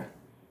with her.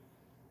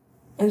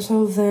 And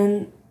so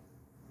then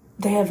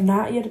they have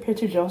not yet appeared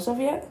to Joseph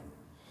yet.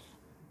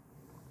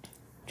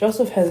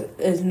 Joseph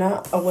is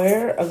not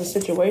aware of the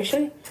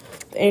situation.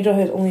 The angel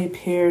has only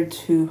appeared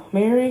to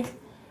Mary.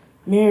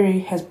 Mary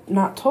has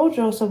not told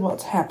Joseph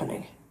what's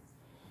happening.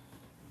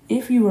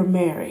 If you were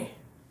Mary,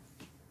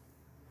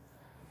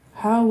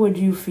 how would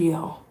you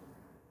feel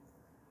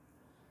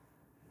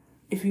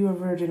if you were a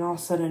virgin, all of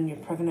a sudden you're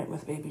pregnant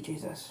with baby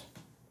Jesus?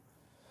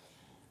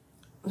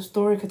 The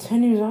story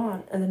continues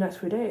on in the next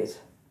few days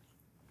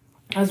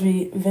as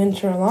we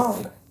venture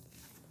along.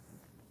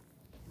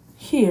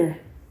 Here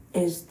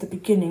is the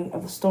beginning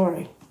of the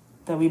story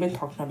that we've been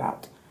talking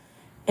about.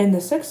 In the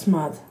 6th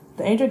month,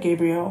 the angel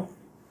Gabriel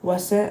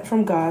was sent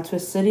from God to a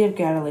city of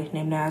Galilee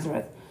named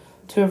Nazareth,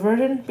 to a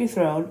virgin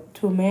betrothed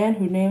to a man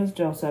whose name was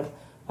Joseph,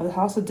 of the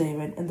house of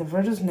David, and the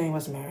virgin's name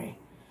was Mary.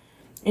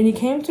 And he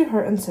came to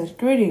her and said,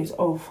 "Greetings,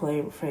 O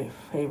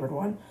favored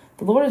one,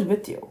 the Lord is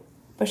with you."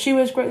 But she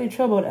was greatly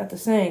troubled at the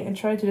saying, and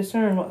tried to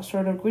discern what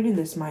sort of greeting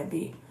this might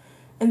be.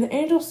 And the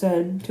angel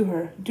said to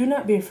her, "Do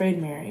not be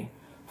afraid, Mary,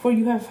 for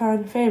you have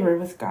found favor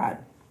with God.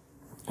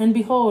 And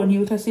behold, you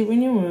will conceive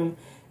in your womb,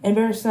 and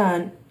bear a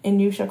son,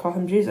 and you shall call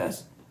him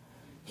Jesus.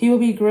 He will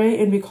be great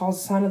and be called the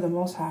Son of the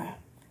Most High.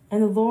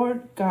 And the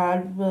Lord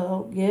God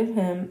will give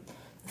him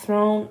the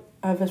throne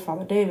of his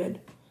father David."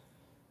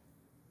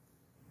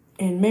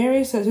 And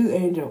Mary said to the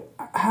angel,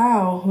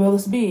 "How will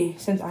this be,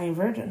 since I am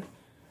virgin?"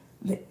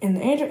 And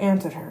the angel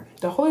answered her,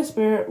 "The Holy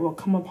Spirit will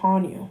come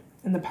upon you,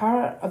 and the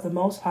power of the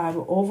Most High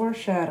will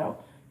overshadow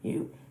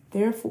you.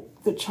 Therefore,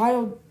 the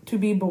child to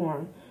be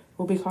born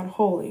will be called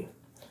Holy,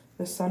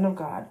 the Son of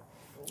God.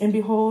 And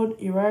behold,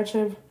 your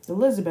relative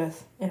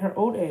Elizabeth, in her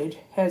old age,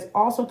 has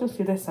also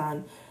conceived a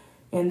son,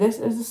 and this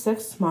is the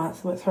 6th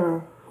month with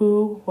her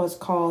who was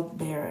called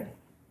barren."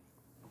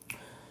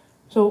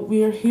 So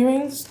we are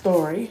hearing the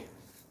story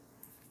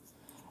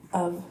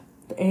of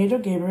the angel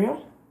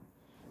Gabriel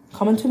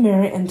coming to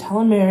Mary and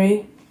telling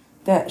Mary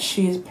that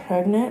she is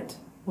pregnant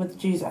with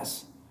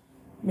Jesus.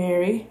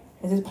 Mary,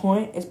 at this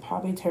point, is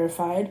probably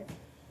terrified.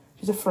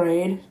 She's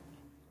afraid.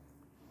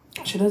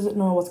 She doesn't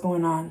know what's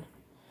going on.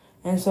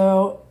 And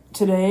so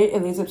today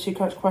it leads up, she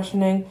starts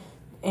questioning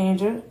the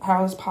angel,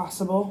 how is it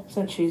possible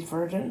since she's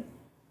virgin?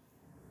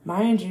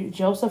 Mind you,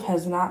 Joseph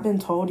has not been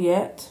told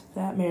yet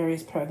that Mary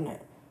is pregnant.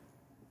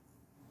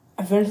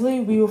 Eventually,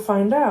 we will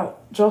find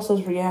out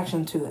Joseph's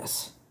reaction to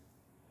this.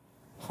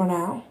 For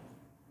now,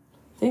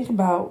 think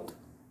about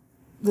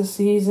the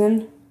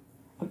season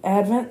of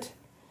Advent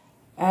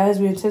as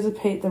we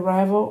anticipate the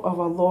arrival of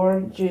our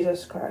Lord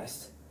Jesus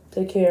Christ.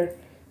 Take care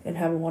and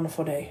have a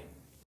wonderful day.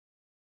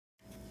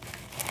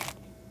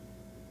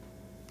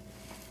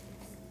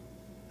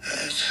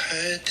 I've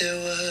heard there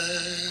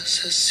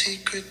was a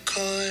secret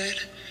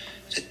chord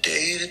that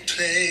David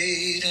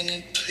played and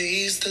it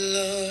pleased the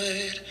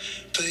Lord.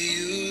 But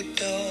you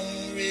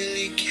don't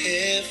really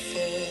care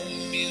for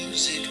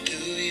music, do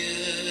you?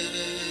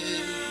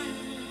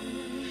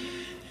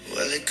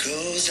 Well, it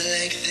goes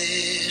like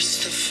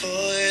this: the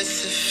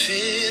 4th, the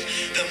 5th,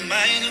 the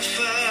minor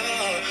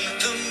fall,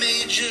 the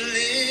major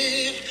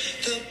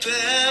lift, the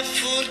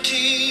baffled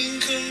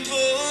king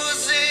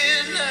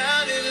composing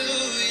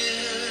hallelujah,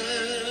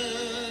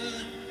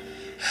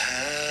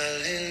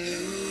 hallelujah,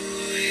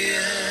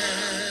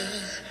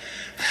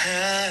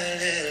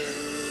 hallelujah.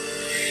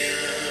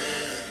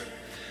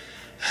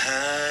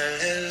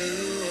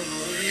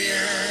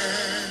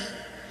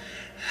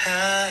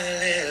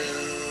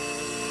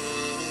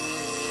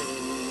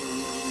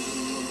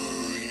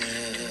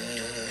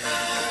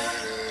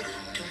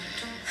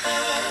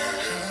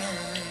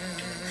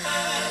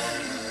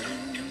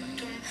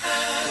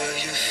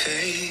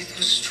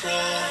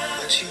 Strong,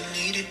 but you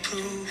needed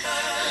proof.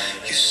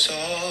 You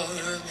saw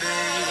her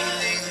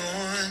bathing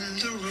on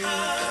the roof,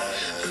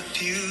 her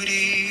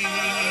beauty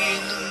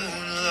in the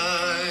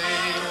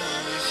moonlight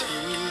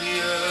overthrew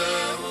you.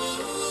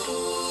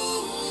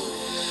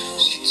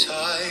 She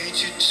tied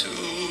you to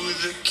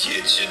the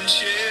kitchen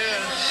chair,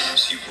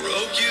 she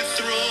broke your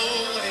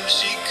throat and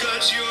she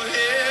cut your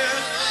hair,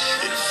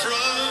 and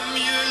from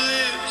your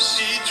lips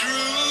she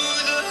drew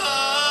the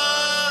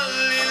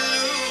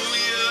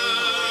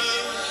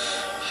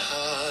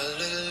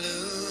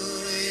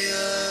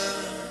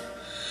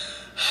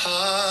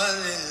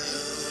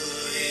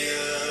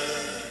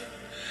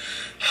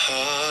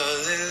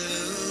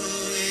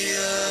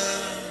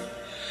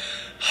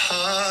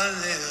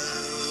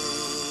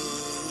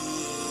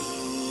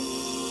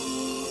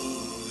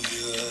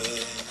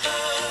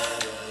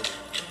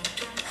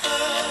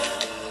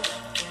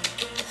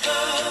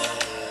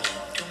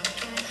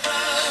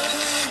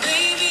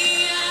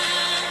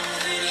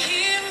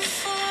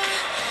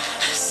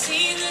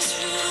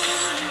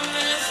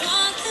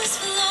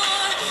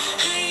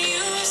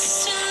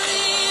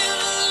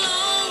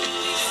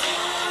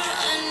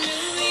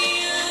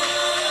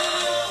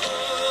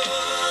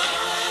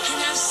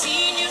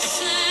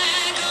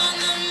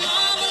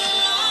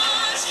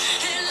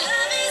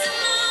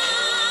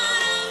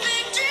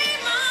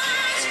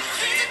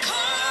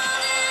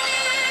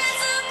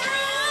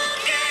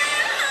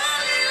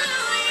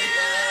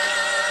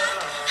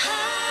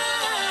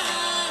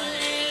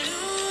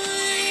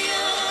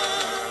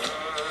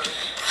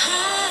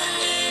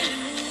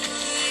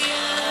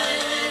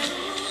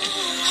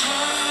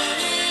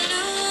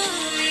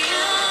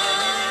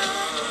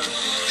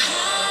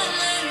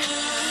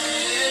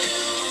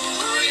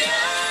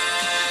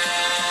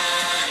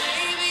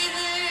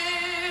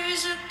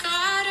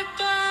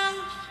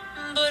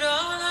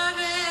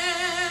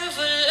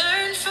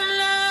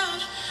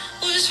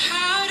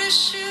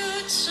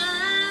shoot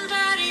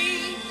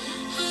somebody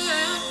who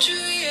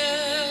outdrew you.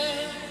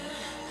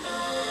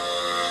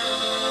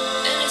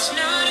 And it's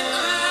not a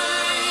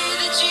cry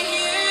that you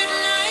hear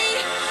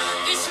tonight.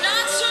 It's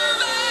not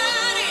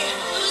somebody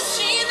who's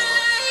seen the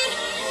light.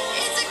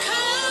 It's a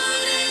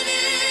call and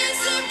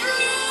it's a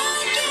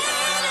broken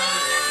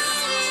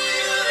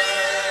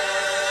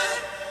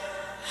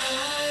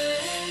hallelujah.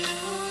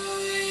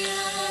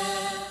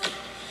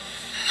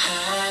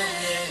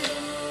 Hallelujah.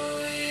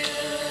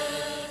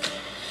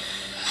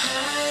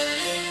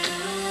 Hallelujah.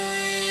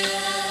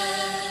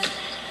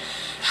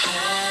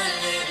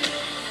 Hallelujah.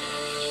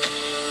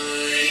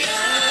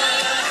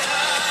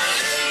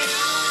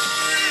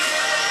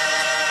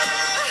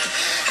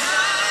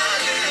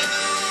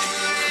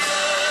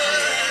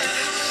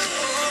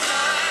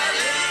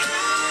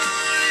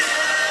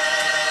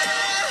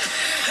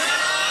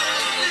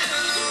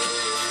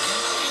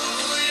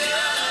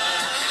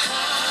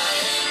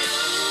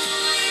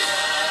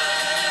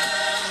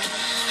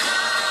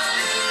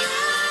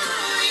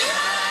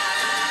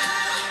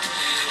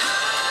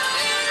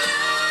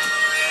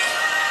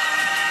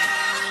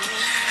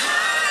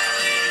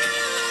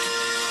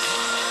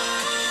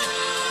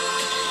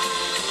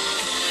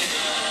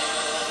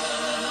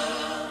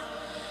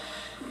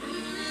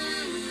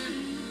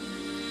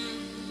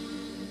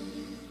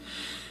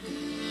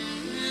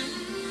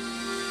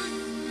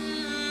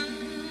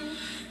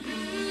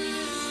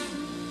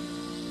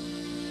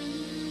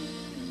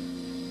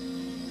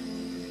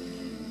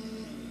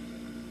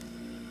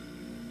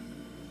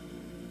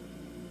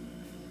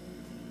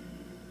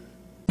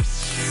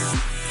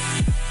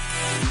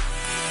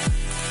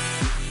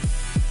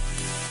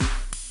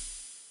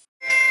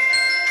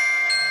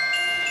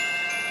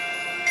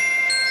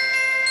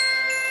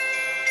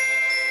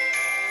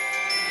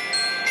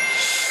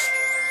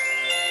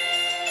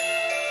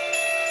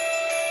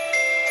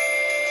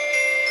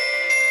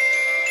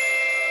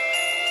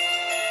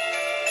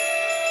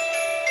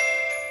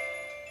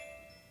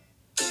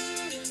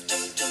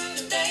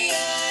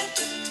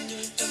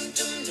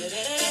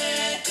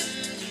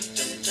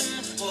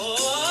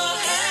 Oh,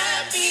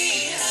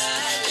 happy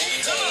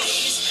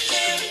holidays.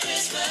 Merry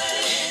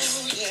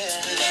Christmas.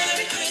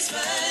 Merry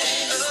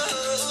Christmas.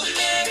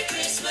 Merry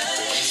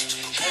Christmas.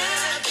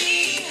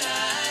 Happy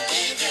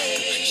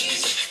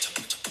holidays.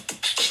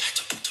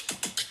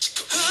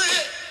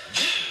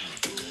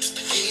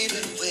 We've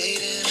been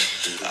waiting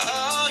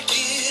all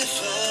year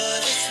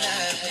for this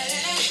night.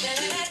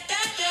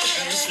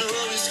 And the snow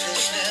is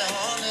glistening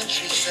on the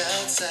trees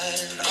outside,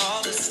 and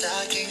all the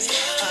stockings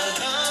are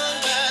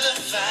hung by the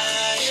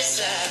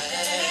fireside,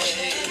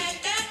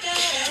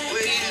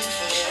 waiting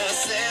for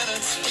Santa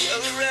to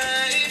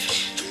arrive.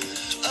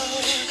 Oh,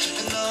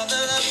 and all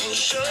the love will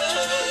show,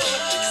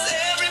 'cause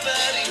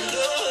everybody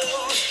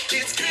knows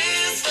it's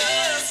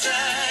Christmas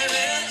time,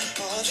 and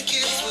all the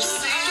kids will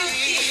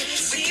see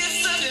the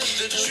gifts under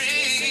the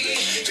tree.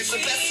 It's the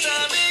best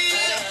time of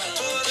year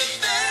for the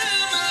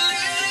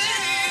family.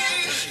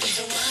 It's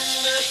a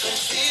wonderful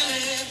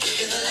feeling,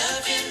 in the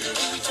love in the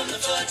room from the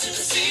floor to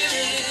the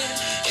ceiling.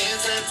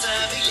 It's that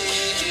time of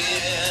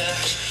year,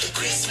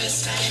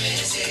 Christmas time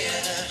is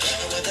here,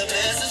 and with the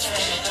blessings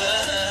from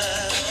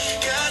above,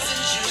 God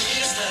sends you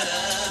His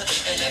love,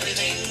 and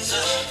everything's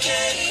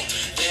okay.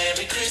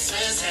 Merry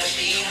Christmas,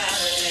 happy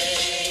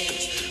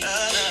holidays. Oh,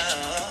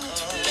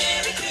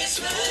 Merry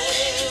Christmas.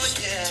 Oh,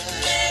 yeah.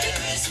 Merry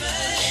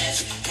Christmas,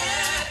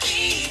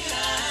 happy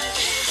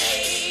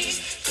holidays.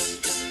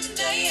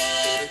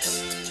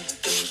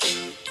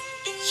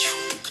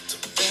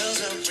 Bells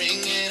are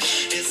ringing,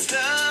 it's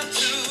time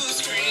to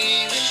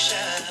scream and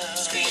shout.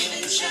 Scream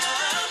and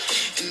shout.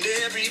 And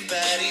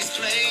everybody's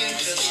playing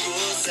 'cause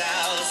school's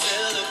out,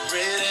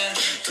 celebrating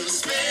those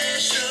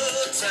special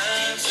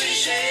times we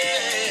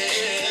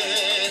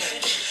share.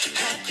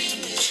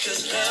 Happiness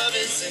 'cause love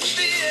is in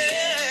the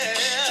air.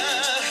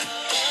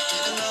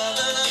 And all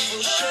the love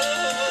will show,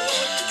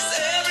 'cause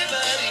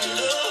everybody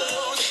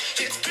knows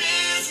it's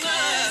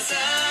Christmas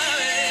time,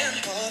 and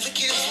all the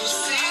kids will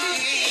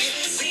see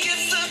the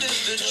gifts under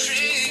the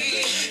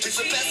tree. It's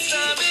the best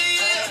time of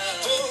year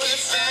for the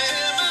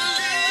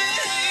family.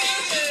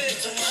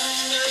 It's a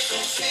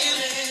wonderful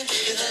feeling,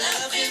 with the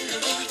love in the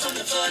room from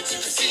the floor to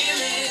the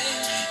ceiling.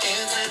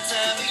 It's that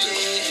time of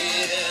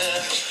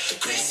year,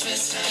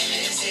 Christmas time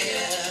is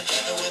here,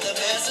 and with the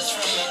blessings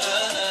from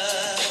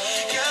above,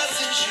 God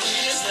sends you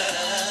His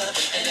love,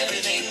 and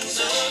everything's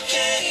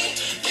okay.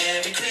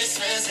 Merry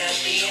Christmas,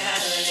 happy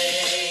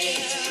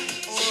holidays.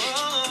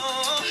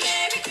 Oh,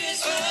 Merry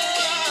Christmas.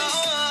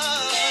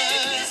 Oh, Merry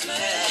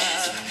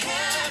Christmas,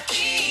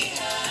 happy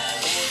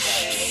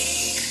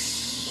holidays.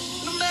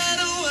 No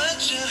matter what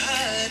your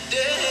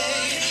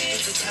holiday,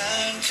 it's a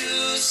time to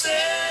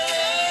celebrate.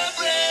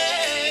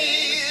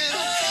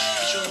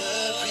 Put your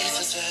worries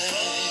aside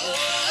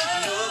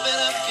and open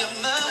up your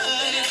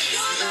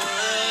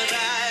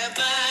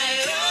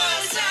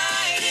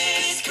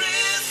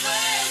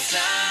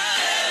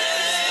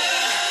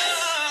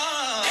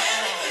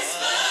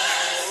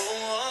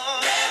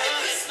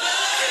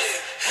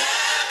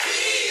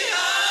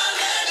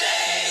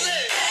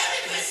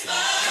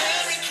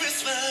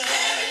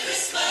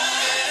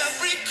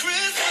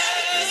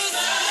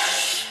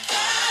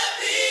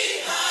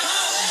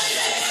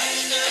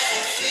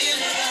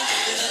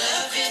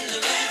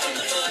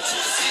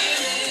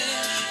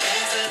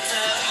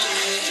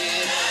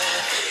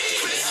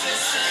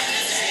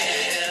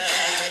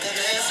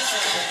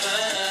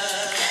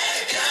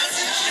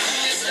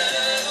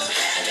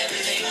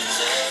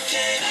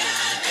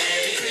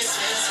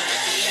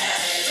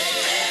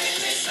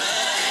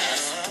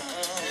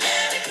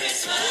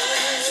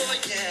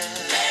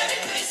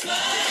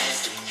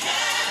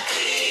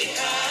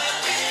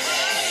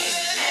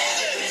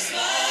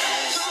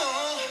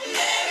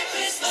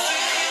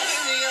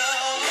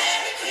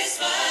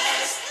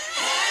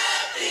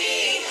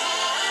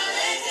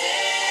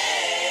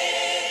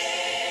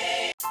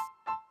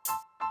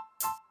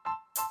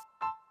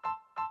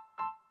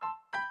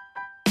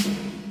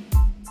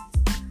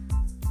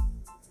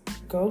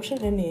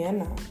Goshen,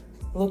 Indiana.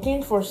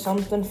 Looking for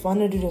something fun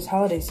to do this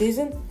holiday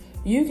season?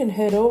 You can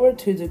head over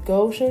to the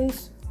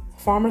Goshen's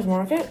Farmers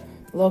Market,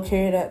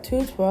 located at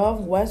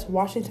 212 West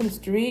Washington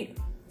Street,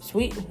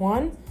 Suite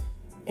 1,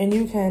 and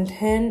you can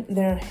attend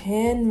their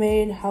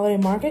handmade holiday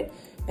market,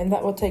 and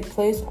that will take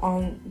place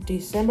on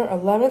December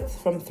 11th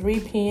from 3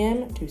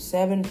 p.m. to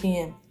 7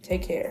 p.m.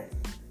 Take care.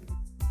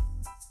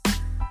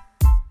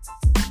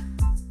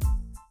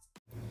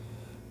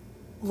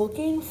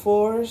 Looking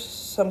for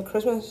some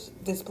Christmas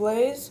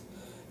displays?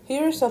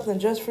 Here's something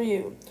just for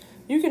you.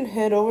 You can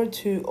head over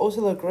to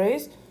Osceola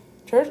Grace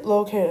Church,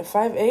 located at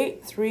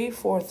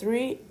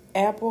 58343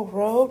 Apple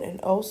Road in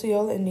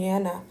Osceola,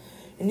 Indiana.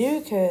 And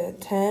you can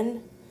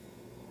attend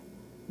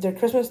their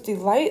Christmas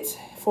delights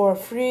for a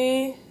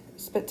free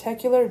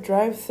spectacular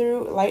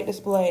drive-through light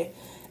display.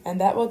 And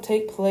that will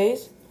take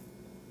place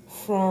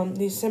from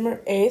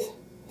December 8th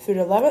through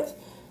the 11th,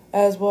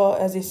 as well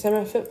as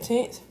December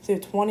 15th through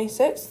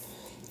 26th,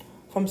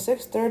 from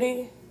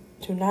 6:30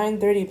 to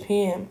 9:30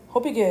 p.m.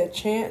 Hope you get a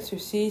chance to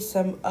see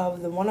some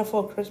of the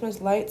wonderful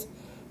Christmas lights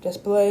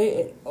display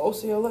in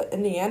Osceola,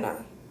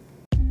 Indiana.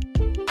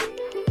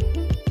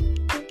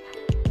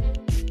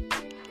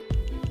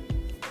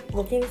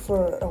 Looking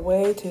for a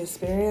way to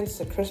experience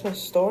the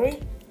Christmas story?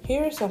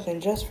 Here's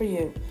something just for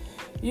you.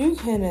 You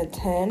can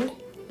attend an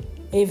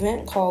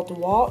event called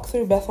Walk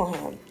Through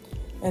Bethlehem,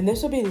 and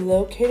this will be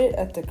located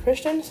at the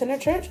Christian Center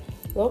Church,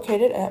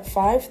 located at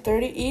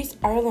 530 East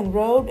Ireland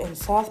Road in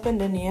South Bend,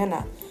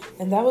 Indiana.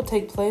 And that will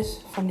take place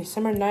from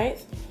December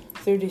 9th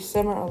through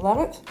December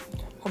 11th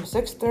from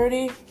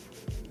 6:30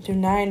 to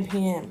 9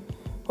 p.m.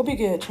 Hope you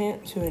get a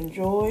chance to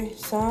enjoy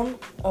some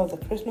of the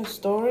Christmas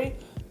story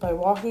by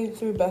walking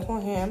through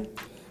Bethlehem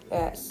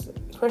at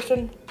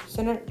Christian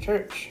Center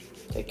Church.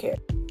 Take care.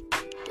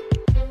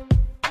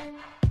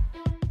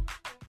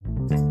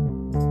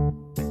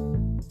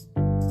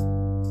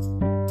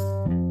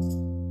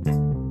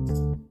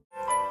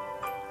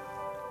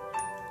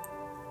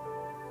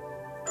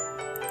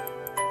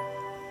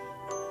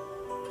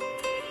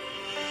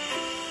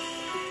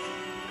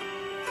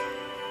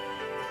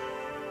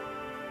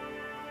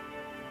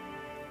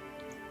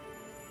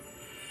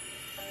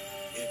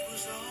 It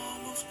was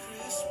almost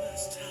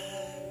Christmas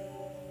time,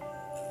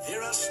 and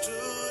there I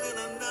stood in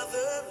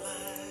another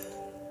line,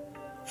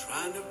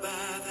 trying to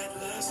buy that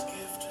last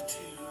gift or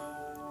two,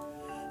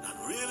 not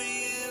really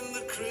in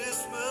the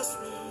Christmas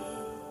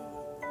mood.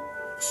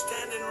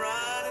 Standing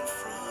right in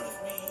front of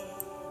me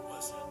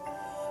was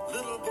a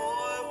little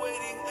boy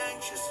waiting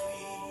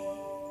anxiously,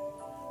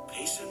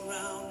 pacing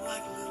round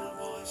like little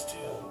boys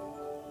do,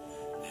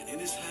 and in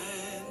his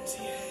hands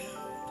he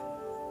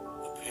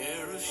held a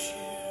pair of shoes.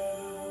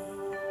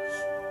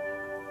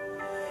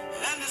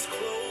 And his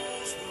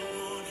clothes were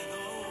worn and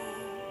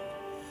old.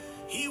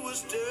 He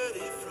was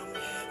dirty from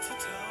head to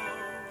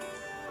toe.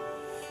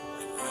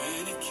 And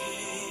when it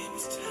came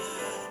his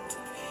time to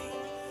pay,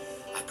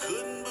 I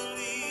couldn't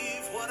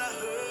believe what I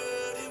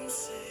heard him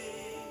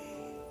say.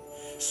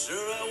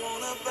 Sir, I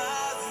wanna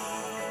buy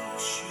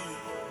these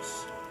shoes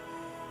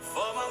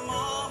for my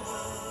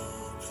mama,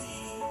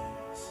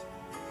 please.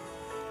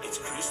 It's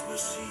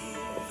Christmas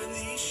Eve and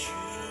these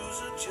shoes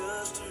are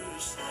just her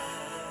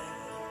size.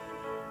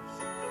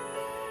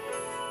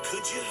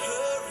 Could you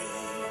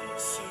hurry,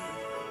 sir?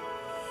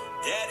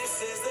 Daddy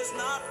says there's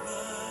not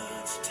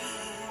much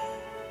time.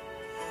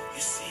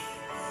 You see,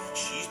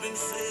 she's been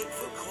sick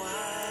for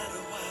quite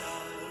a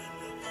while,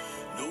 and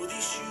I know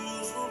these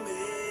shoes will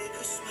make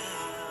her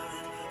smile,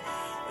 and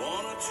I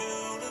want her to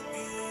look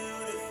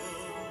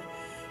beautiful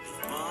if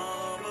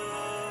Mama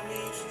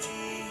meets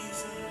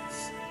Jesus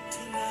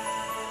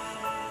tonight.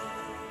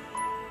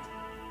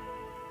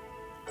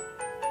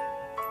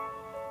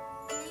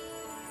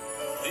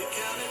 They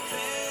counted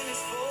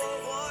pennies for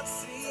what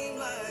seemed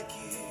like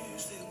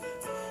years. Then the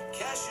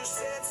cashier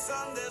said,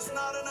 son, there's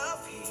not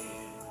enough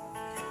here.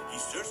 He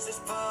searched his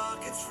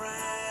pockets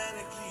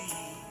frantically.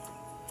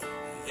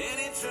 Then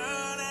he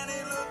turned and he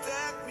looked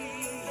at me.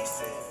 He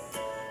said,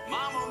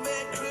 Mama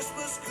made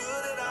Christmas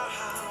good at our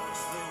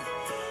house.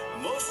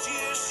 Though most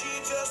years she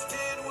just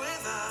did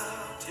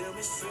without. Tell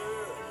me, sir,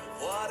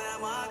 what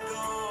am I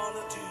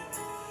gonna do?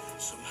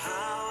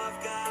 Somehow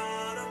I've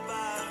gotta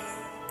buy her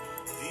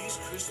these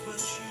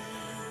Christmas shoes.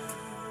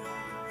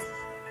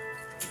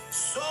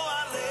 So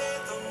I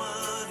laid the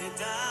money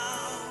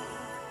down.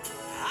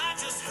 I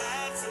just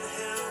had to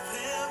help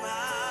him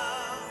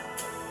out.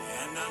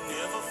 And I'll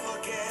never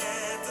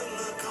forget the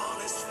look on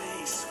his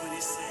face when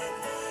he said,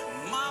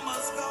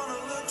 Mama's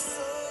gonna look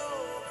so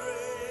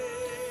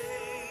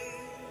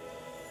great.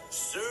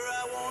 Sir,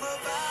 I wanna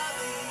buy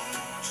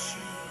these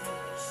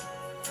shoes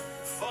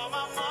for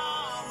my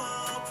mama,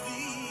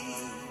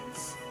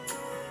 please.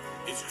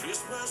 It's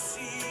Christmas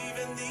Eve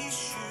and these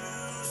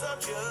shoes are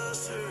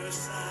just her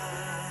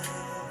size.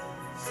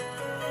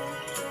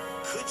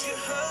 Could you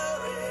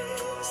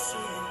hurry,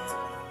 sir?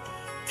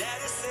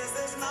 Daddy says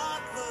there's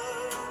not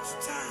much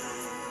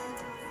time.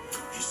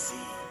 You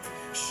see,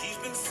 she's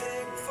been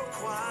sick for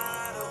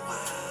quite a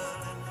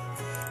while, and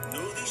I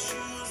know these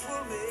shoes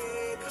will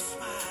make her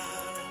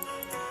smile.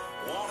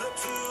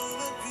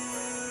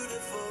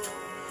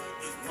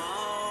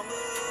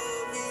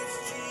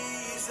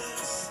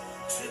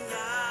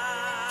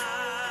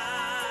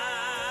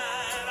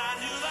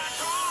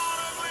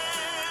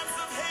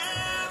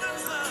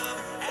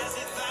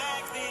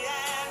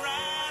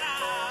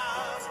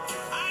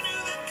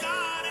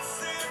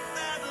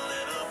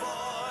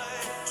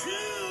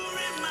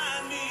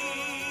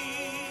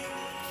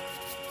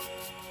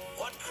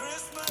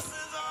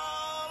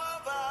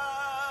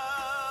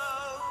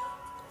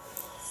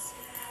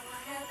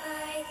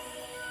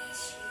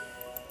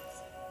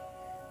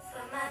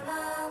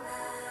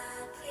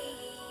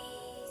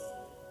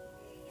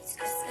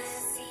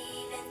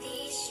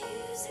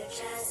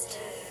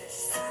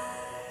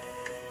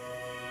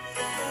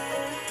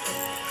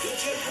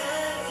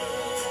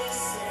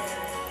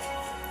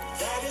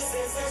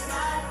 says there's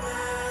not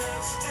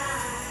much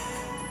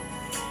time.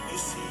 You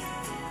see,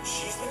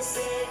 she's been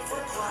sick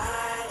for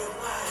quite a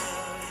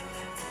while.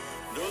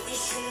 Know the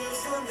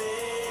shoes will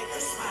make her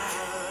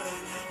smile.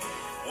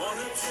 Want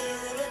her to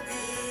look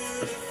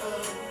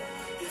beautiful.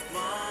 If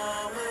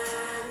Mama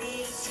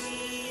meets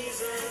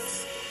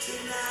Jesus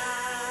tonight.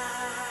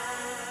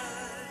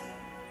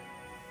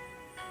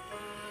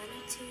 Want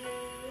her to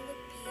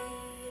look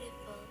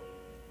beautiful.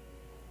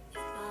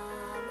 If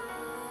Mama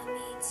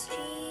meets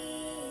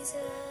Jesus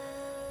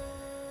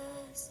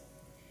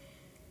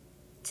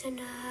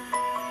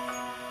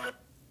tonight.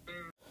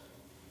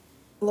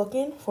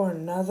 Looking for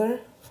another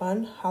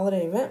fun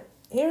holiday event?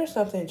 Here's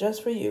something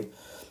just for you.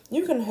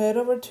 You can head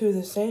over to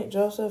the St.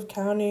 Joseph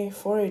County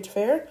 4-H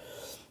Fair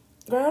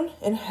ground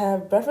and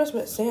have breakfast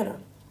with Santa.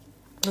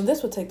 And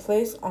this will take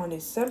place on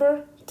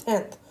December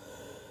 10th.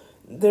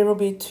 There will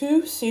be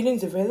 2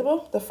 seatings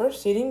available. The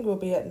first seating will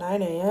be at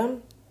 9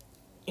 a.m.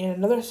 and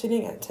another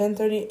seating at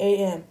 10:30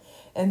 a.m.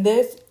 And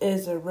this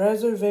is a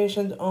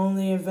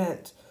reservations-only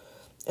event.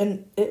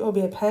 And it will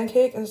be a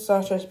pancake and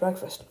sausage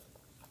breakfast.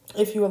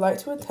 If you would like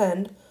to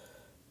attend,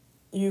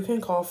 you can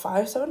call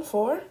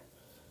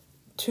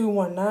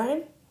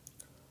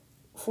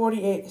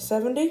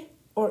 574-219-4870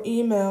 or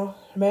email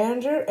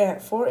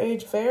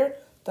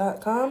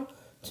manager@4hfair.com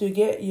to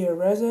get your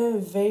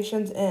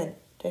reservations in.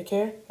 Take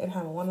care and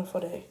have a wonderful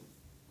day.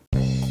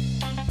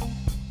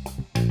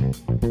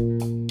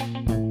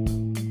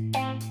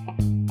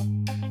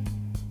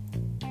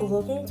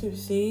 Looking to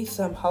see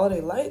some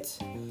holiday lights?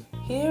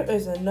 Here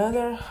is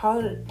another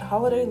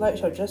holiday light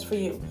show just for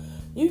you.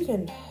 You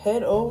can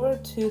head over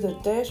to the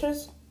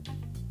Dashes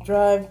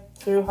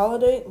Drive-Through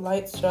Holiday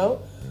Lights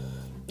Show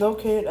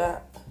located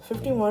at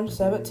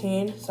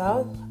 5117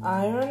 South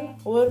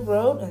Ironwood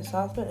Road in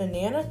South Bend,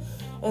 Indiana,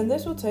 and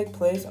this will take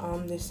place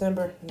on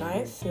December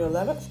 9th through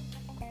 11th,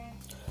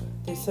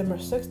 December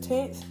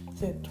 16th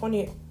through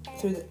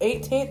the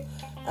 18th,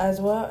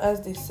 as well as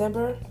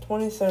December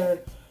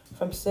 23rd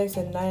from 6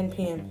 and 9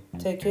 p.m.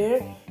 Take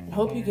care and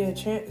hope you get a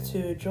chance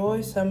to enjoy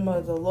some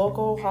of the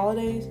local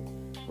holidays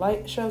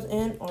light shows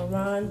in or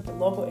around the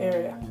local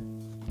area.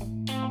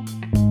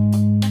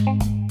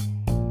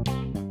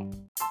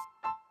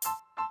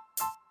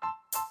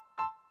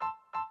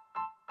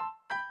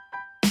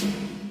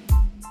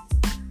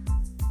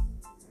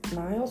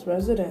 Niles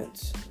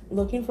residents,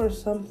 looking for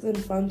something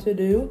fun to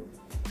do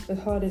this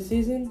holiday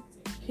season?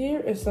 Here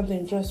is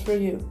something just for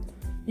you.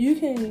 You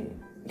can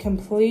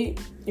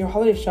complete your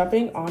holiday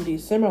shopping on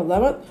December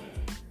 11th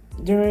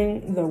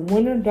during the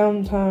Winter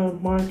Downtown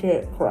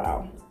Market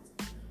Crawl.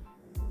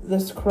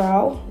 This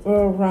crawl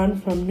will run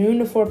from noon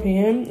to 4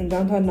 p.m. in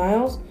downtown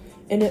Niles,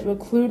 and it will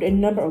include a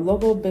number of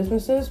local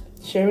businesses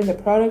sharing the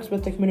products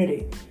with the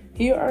community.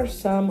 Here are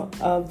some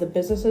of the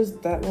businesses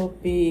that will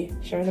be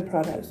sharing the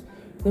products: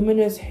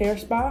 Luminous Hair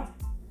Spa,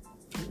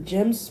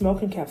 Jim's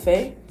Smoke and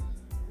Cafe,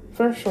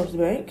 First Shores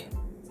Bank,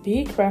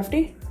 Be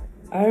Crafty,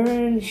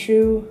 Iron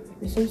Shoe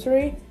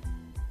Dispensary,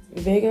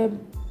 Vega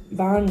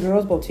Bond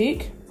Girls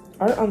Boutique,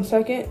 Art on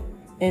 2nd,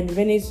 and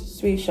Vinny's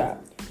Sweet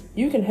Shop.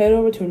 You can head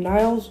over to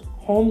Niles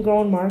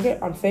Homegrown Market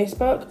on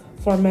Facebook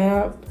for a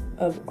map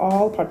of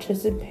all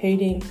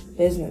participating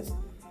business.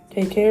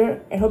 Take care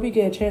and hope you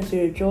get a chance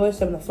to enjoy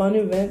some of the fun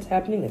events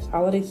happening this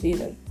holiday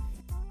season.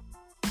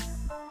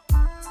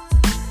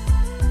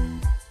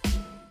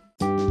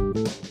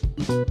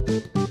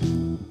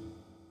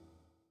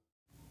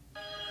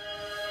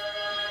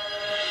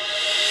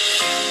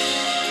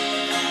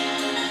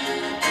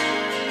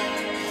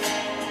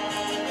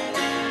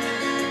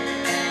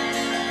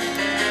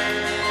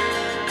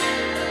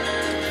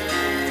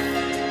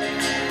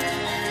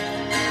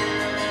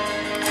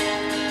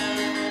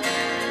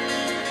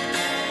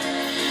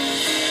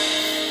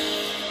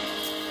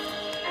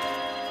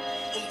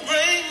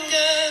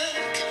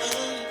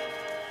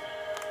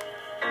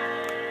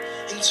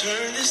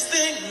 Turn this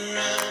thing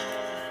around.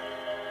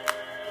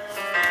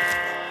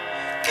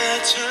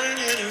 Gotta turn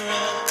it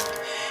around.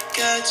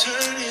 Gotta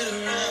turn it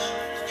around.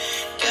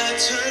 Gotta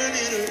turn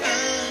it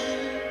around.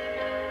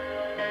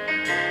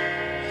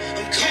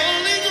 I'm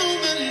calling on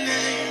the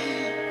name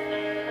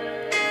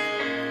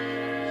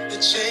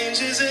that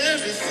changes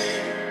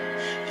everything.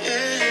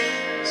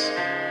 Yes.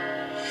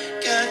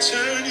 Gotta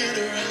turn it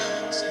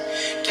around.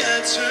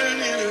 Gotta turn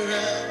it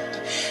around.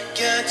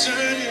 Gotta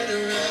turn it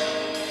around.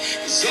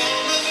 'Cause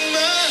all of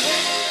my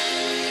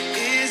hope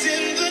is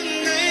in the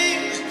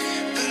name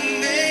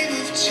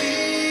of Jesus.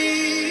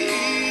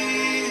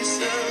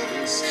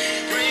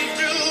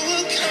 Breakthrough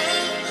will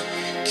come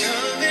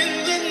in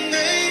the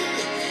name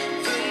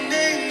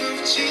of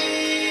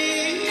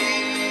Jesus.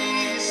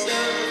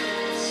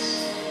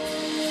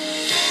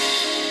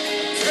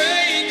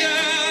 Pray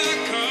God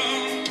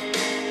come,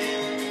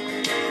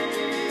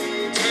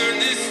 turn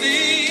this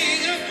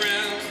thing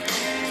around.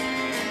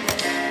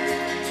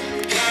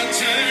 God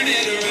turn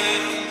it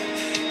around.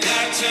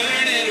 God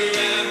turn it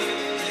around.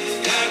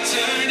 God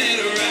turn it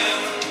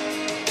around.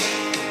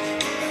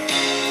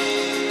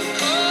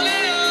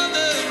 Calling on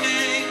the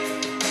name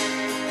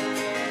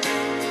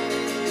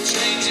that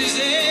changes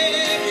everything.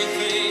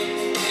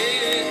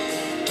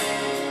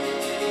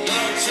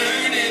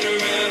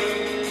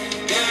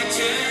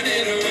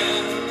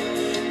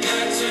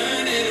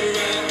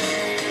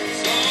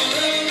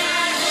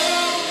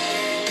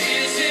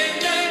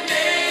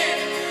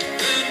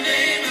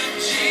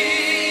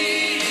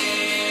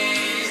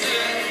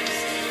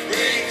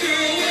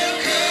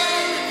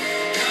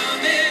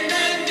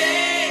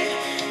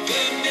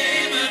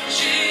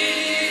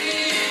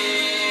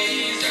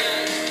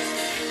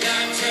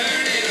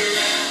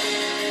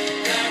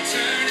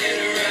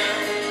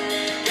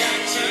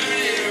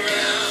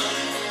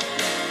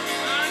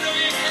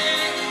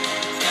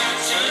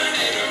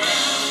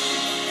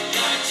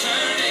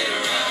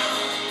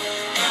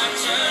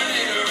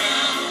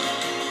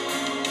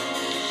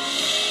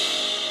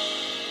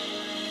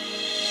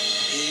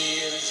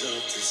 is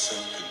up to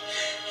something.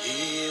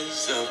 He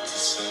is up to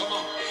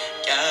something.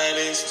 God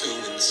is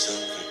doing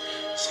something.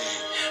 Say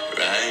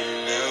right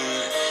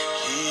now.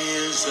 He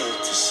is up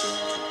to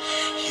something.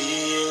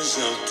 He is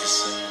up to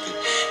something.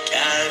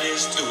 God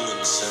is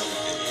doing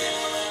something.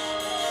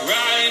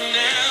 Right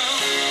now.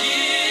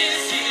 He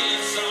is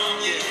healing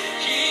some. Yeah.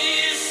 He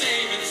is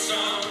saving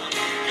some.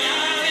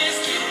 God is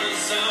doing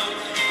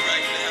something.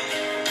 Right now.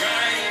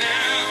 Right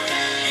now.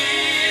 He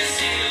is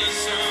healing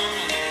some.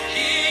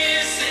 He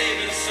is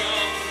saving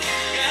some.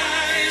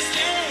 God is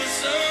doing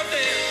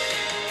something.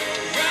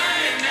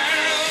 Right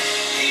now.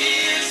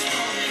 He is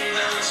moving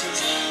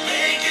mountains,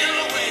 making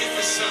a way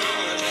for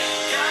someone.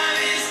 God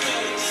is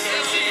doing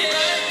something.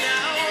 Right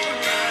now.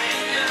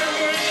 Right now.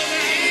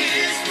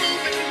 He is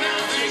moving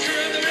mountains,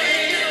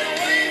 making a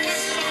way for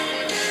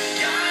someone.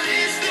 God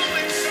is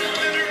doing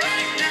something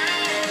right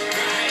now.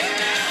 Right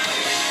now.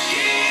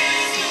 He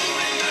is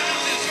moving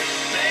mountains,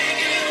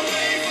 making a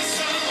way for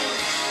someone.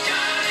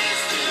 God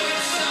is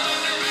doing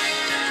something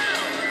right now.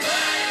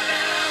 Right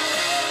now.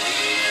 He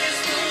is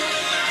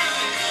moving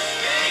mountains,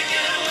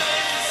 making a way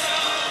for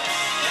someone.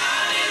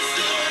 God is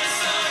doing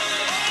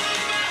something.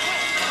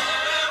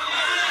 All of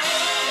my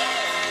hope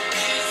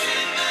is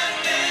in the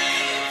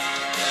name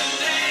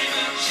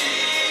of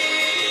Jesus.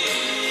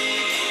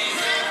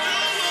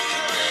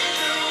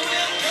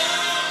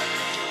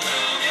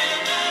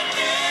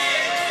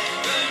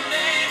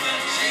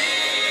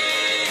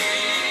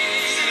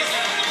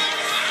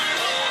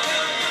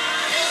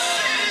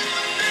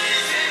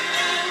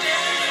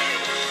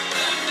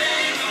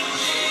 Breakthrough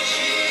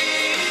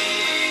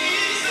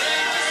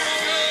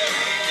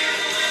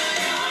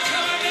will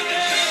come in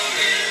the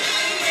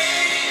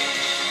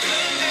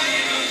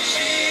name of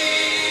Jesus.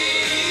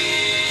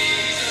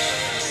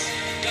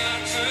 God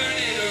turn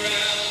it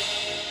around.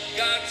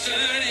 God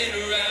turn it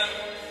around.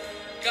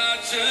 God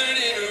turn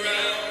it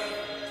around.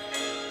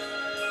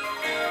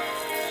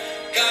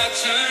 God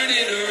turn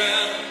it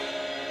around.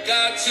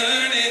 God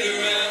turn it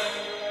around.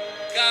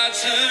 God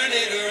turn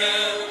it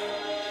around.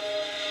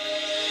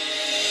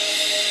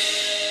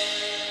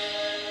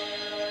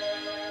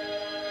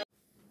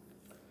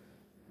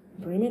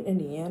 Bremen,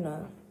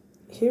 Indiana.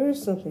 Here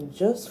is something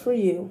just for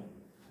you.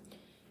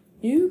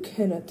 You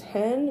can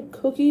attend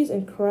Cookies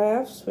and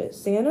Crafts with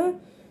Santa,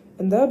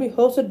 and that will be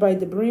hosted by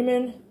the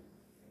Bremen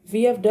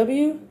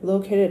VFW,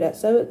 located at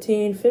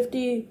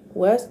 1750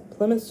 West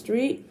Plymouth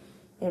Street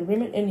in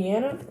Bremen,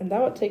 Indiana, and that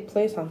will take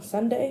place on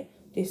Sunday,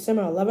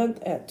 December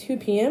 11th at 2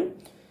 p.m.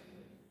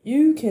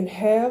 You can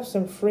have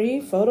some free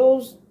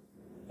photos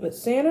with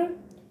Santa.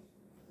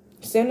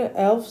 Santa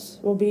elves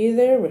will be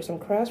there with some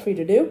crafts for you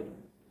to do.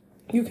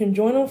 You can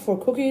join them for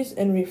cookies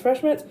and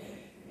refreshments.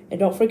 And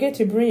don't forget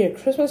to bring your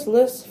Christmas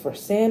list for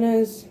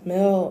Santa's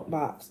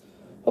mailbox.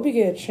 Hope you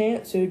get a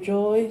chance to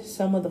enjoy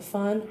some of the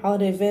fun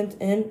holiday events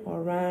in or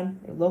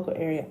around your local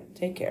area.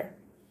 Take care.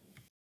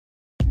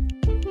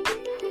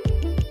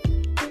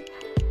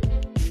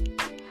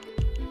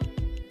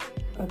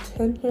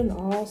 Attention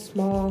all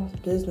small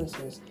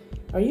businesses.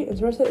 Are you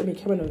interested in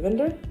becoming a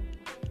vendor?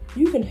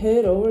 You can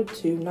head over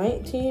to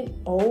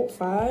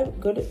 1905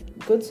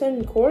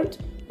 Goodson Court,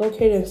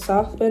 located in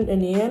South Bend,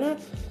 Indiana,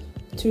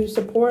 to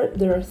support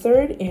their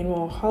third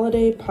annual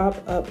holiday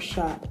pop-up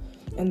shop.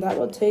 And that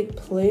will take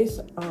place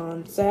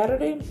on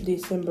Saturday,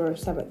 December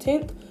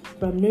 17th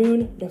from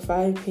noon to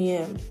 5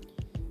 p.m.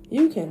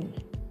 You can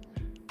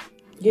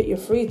get your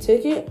free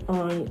ticket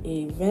on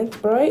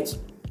Eventbrite,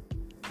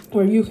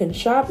 where you can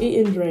shop, eat,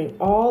 and drink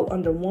all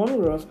under one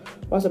roof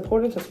while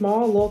supporting the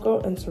small, local,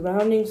 and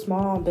surrounding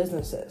small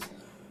businesses.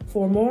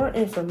 For more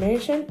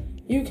information,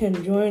 you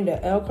can join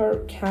the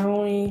Elkhart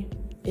County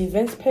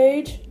events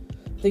page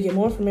to get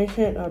more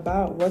information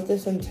about what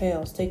this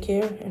entails. Take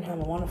care and have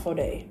a wonderful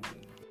day.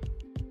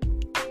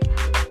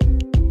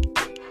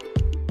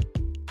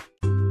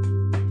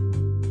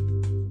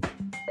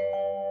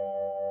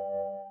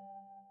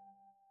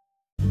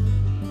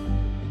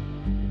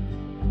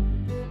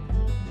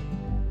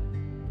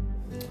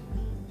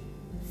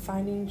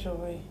 Finding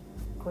joy,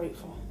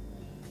 grateful.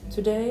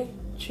 Today,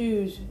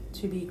 choose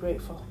to be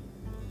grateful.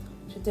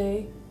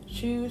 Today,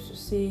 choose to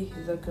see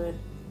the good.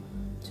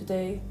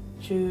 Today,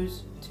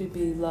 choose to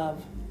be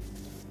love.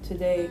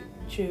 Today,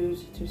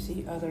 choose to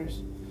see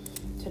others.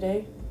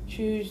 Today,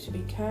 choose to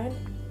be kind.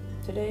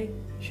 Today,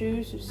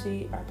 choose to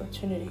see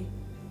opportunity.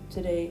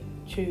 Today,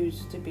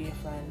 choose to be a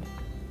friend.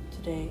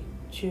 Today,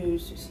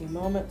 choose to see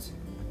moments.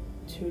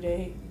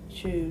 Today,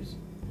 choose.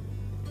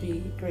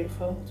 Be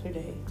grateful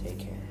today. Take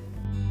care.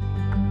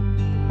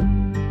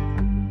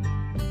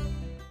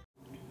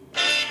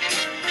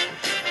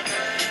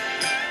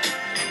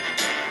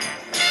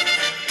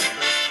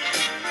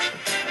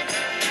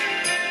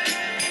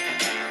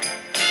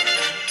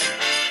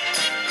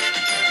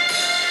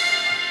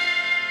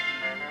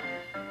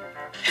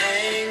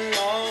 Hang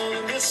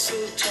on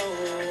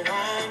mistletoe,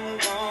 I'm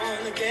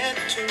gonna get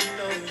to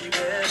know you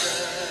better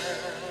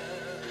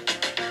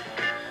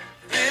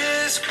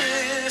this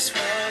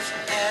Christmas.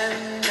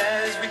 And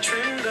as we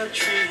trim the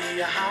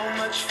tree, how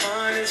much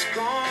fun it's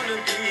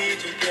gonna be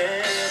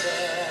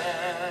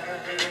together.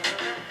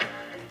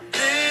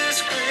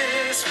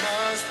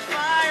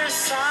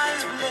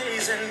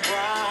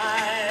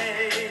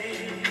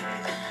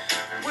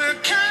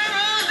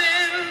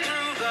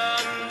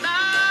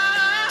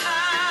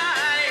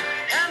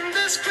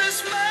 this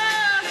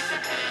Christmas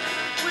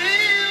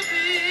will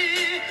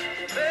be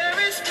a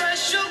very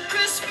special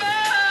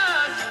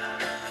Christmas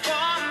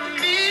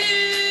for me.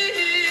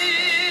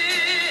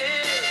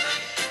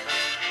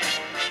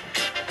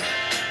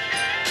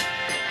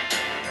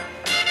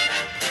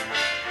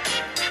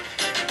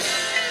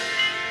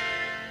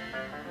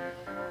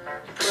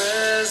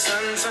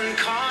 Presents and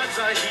cards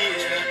are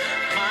here.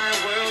 My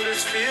world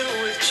is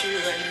filled with cheer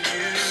and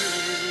you.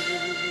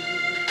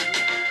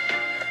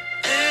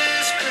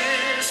 This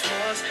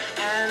Christmas,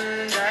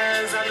 and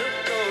as I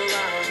look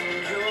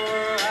around,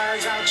 your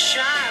eyes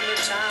outshine the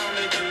town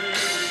they do.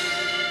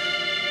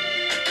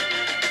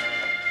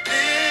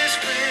 This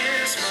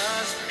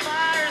Christmas,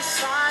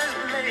 firesides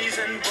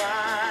blazing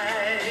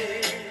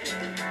bright.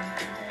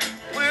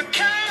 We're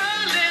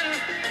caroling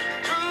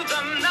through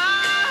the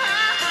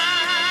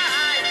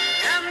night,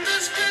 and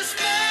this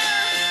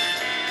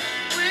Christmas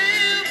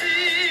will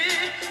be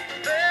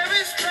a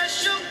very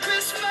special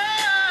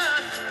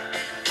Christmas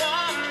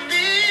for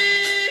me.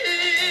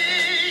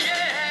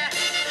 Yeah.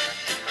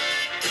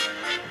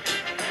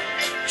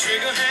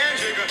 Shake a hand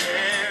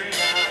now.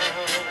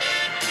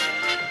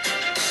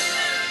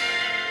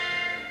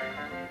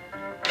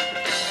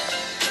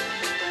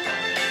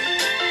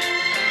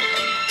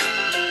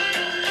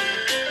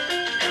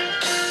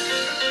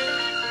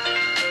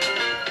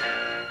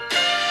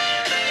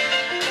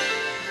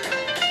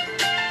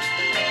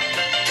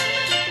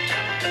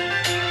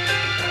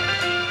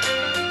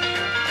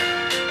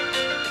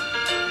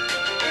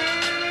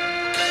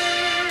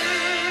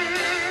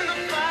 The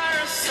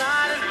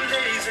fireside is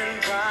blazing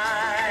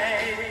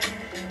bright.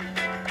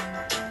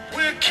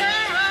 We're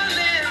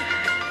caroling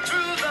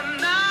through the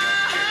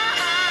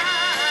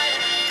night,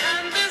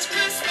 and this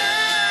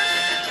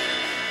Christmas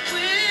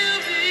will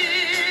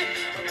be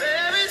a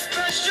very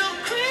special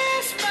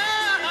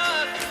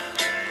Christmas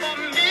for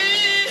me.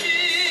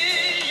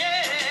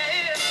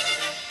 Yeah.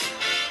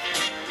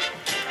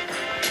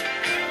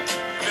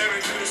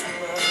 Merry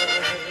Christmas.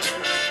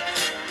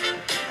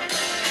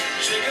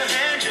 Shake a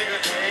hand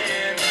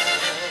now.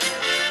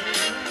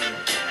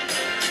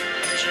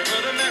 Wish your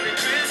brother Merry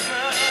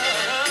Christmas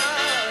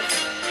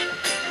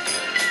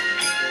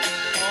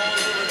all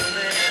over the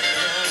land.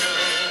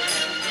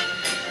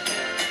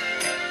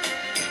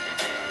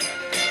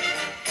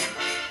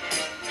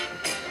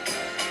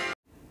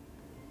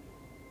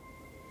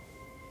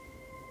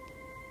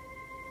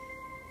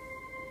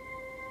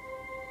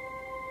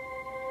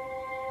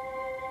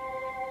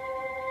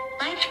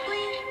 Lights,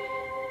 please.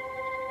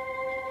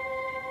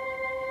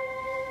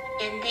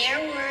 And there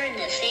were in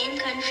the same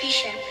country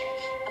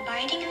shepherds,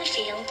 abiding in the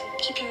field,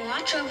 keeping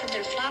watch over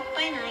their flock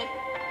by night.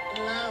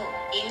 And lo,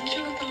 the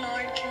angel of the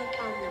Lord came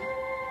upon them.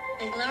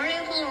 The glory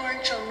of the Lord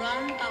shone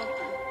round about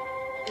them.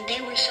 And they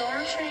were sore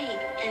afraid.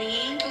 And the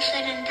angel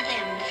said unto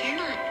them, Fear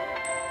not.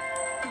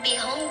 For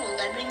behold,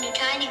 I bring you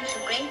tidings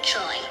of great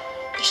joy,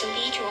 which shall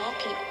be to all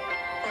people.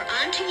 For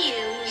unto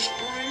you is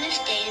born this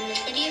day in the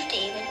city of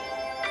David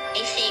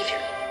a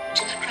Savior,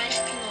 which is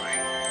Christ the Lord.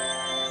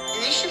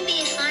 And this shall be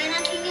a sign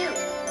unto you.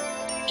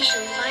 You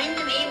shall find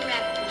the babe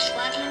wrapped in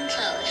swaddling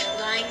clothes,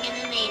 lying in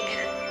a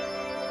manger.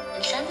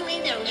 And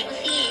suddenly there was with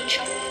the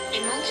angel a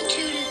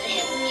multitude of the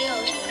heavenly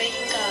host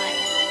praising God,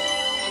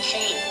 and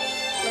saying,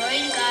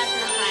 Glory to God in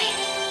the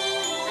highest,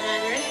 and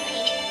on earth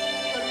peace,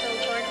 goodwill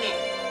toward men.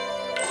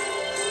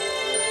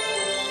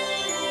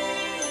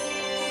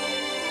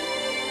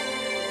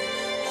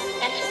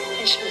 That's what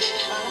Christmas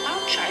is all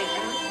about, Charlie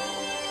Brown.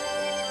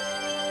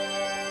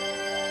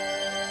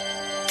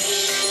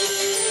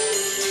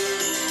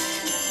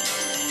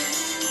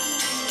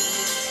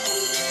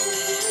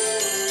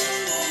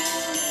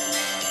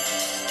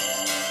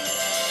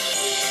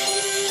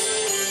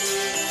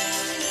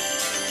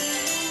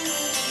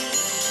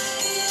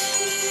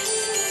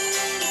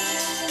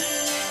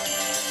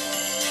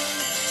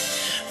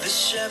 The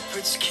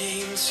shepherds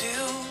came to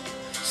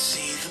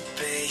see the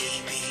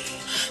baby,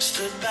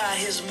 stood by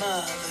his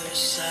mother's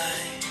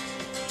side.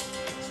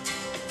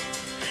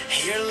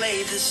 Here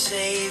lay the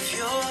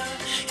Savior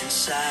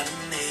inside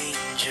a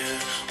manger.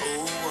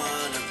 Oh,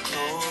 what a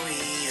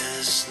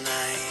glorious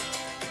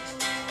night.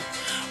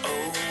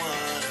 Oh,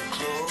 what a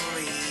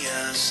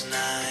glorious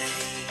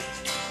night.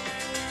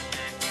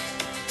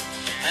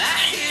 I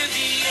hear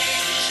the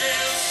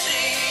angels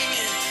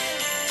singing,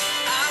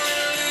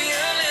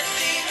 hallelujah, let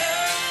the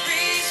earth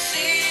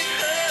receive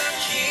her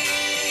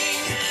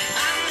King.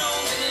 I know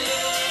the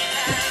Lord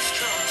has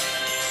come.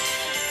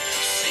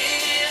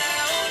 Sing it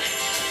out,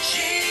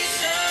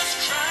 Jesus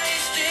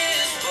Christ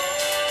is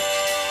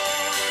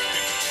born.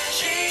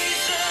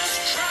 Jesus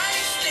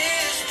Christ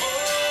is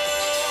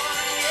born.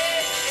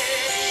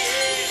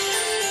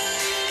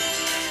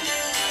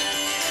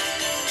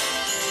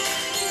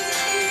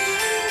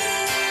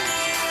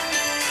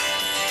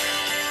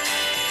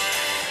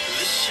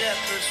 The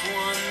shepherds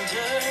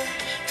wondered,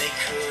 they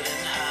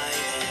couldn't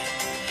hide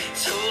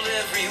it. Told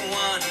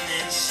everyone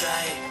in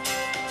sight.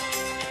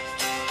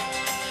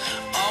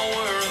 All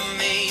were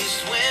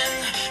amazed when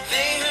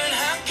they heard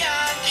how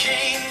God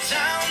came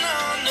down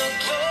on a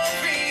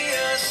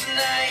glorious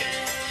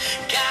night.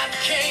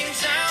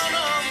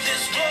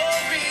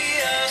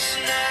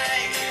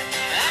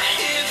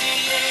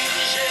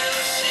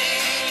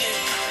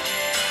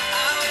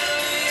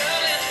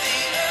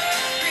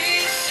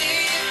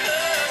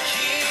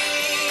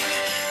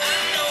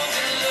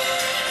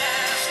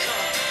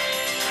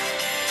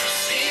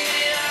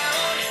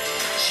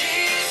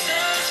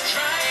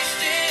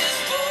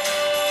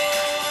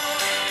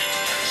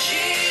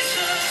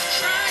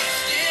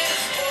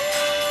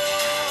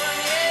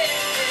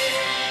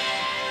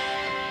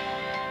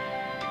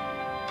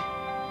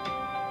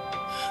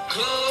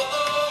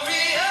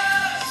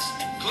 Glorious,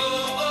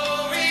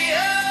 glorious,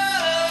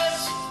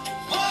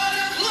 what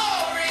a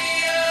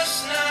glorious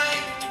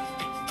night.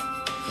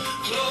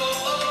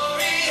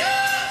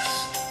 Glorious,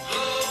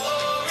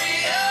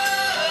 glorious,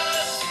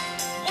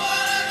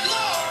 what a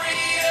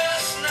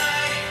glorious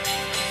night.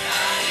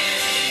 I hear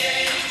the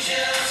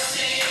angels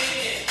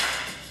singing,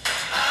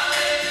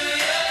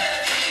 hallelujah,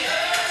 let the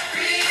earth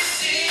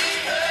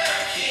receive her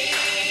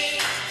King.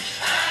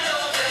 I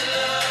know that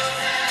love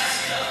has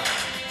come.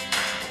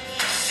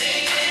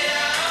 Sing it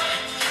out,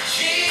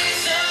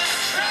 Jesus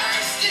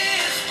Christ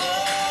is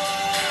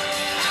born.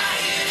 I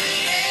hear the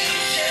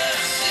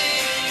angels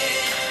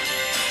singing,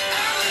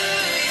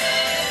 hallelujah,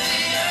 let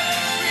the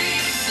earth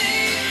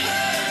receive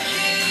her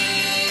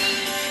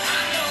King. I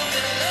know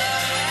that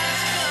love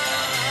has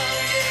come,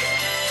 yeah.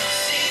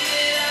 Sing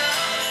it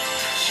out,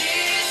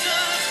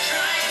 Jesus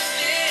Christ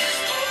is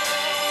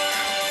born.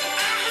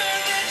 I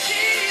heard that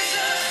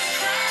Jesus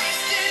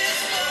Christ is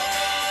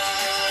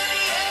born,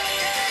 yeah,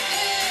 yeah,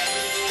 yeah.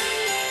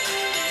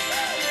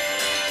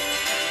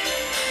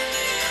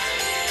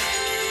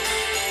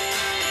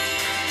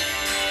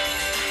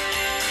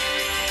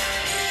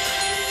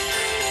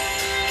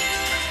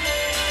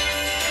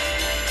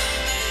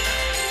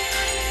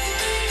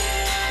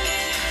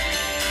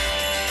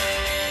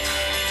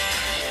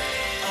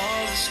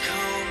 All is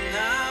calm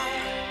now,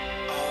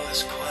 all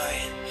is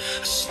quiet.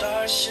 A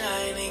star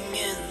shining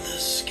in the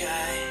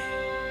sky.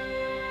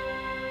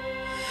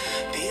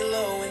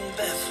 Below in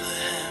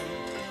Bethlehem,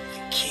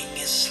 the king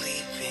is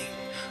sleeping.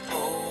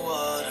 Oh,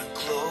 what a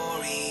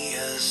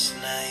glorious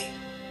night.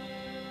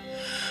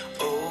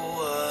 Oh,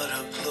 what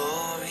a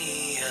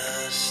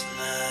glorious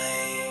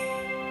night.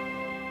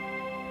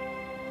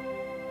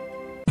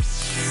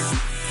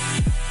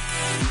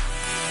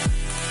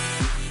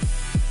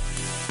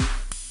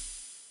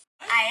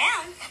 I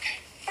am.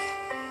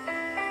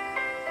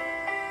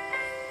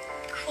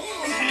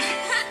 Cool.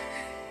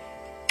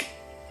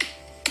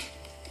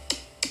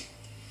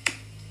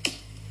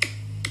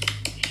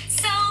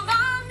 So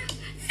long,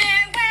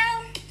 farewell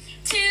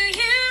to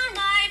you,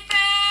 my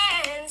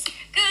friends.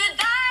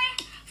 Goodbye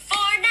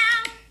for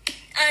now,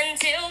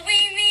 until we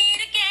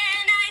meet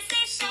again. I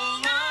say so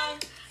long,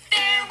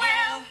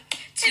 farewell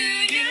to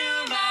you,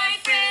 my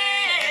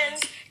friends.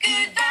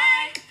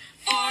 Goodbye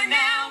for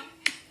now,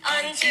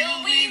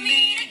 until we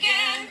meet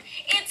again.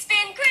 It's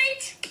been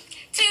great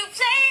to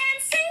play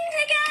and sing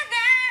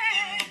together.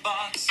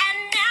 And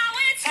now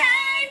it's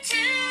time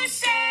to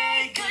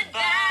say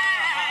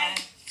goodbye.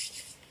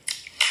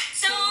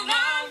 So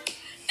long,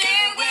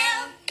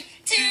 farewell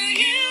to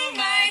you,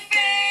 my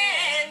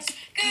friends.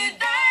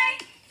 Goodbye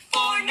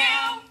for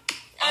now,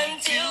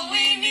 until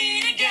we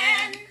meet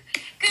again.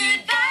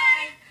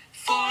 Goodbye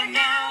for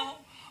now,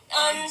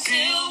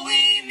 until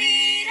we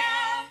meet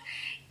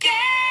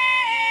again.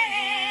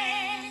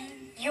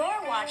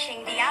 You're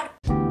watching the Out.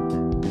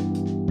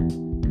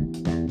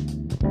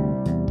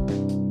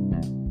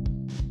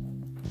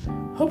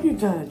 Hope you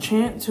got a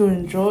chance to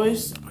enjoy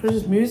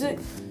Chris's music.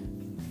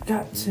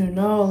 Got to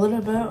know a little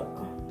about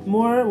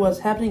more what's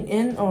happening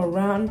in or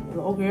around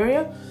the local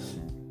area.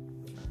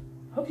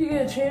 Hope you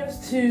get a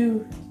chance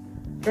to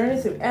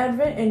journey through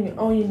Advent in your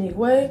own unique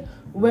way,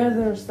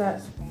 whether it's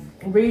that's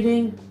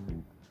reading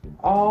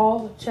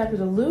all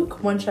chapters of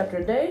Luke, one chapter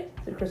a day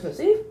through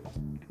Christmas Eve.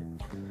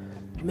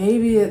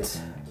 Maybe it's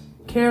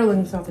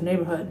caroling throughout the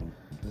neighborhood,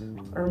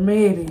 or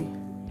maybe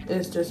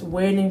it's just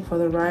waiting for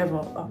the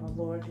arrival of our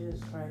Lord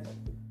Jesus Christ.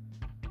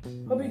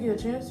 Hope you get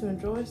a chance to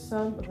enjoy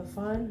some of the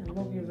fun and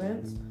local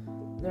events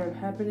that are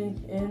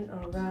happening in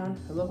or around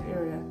the local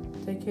area.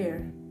 Take care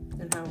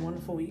and have a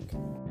wonderful week.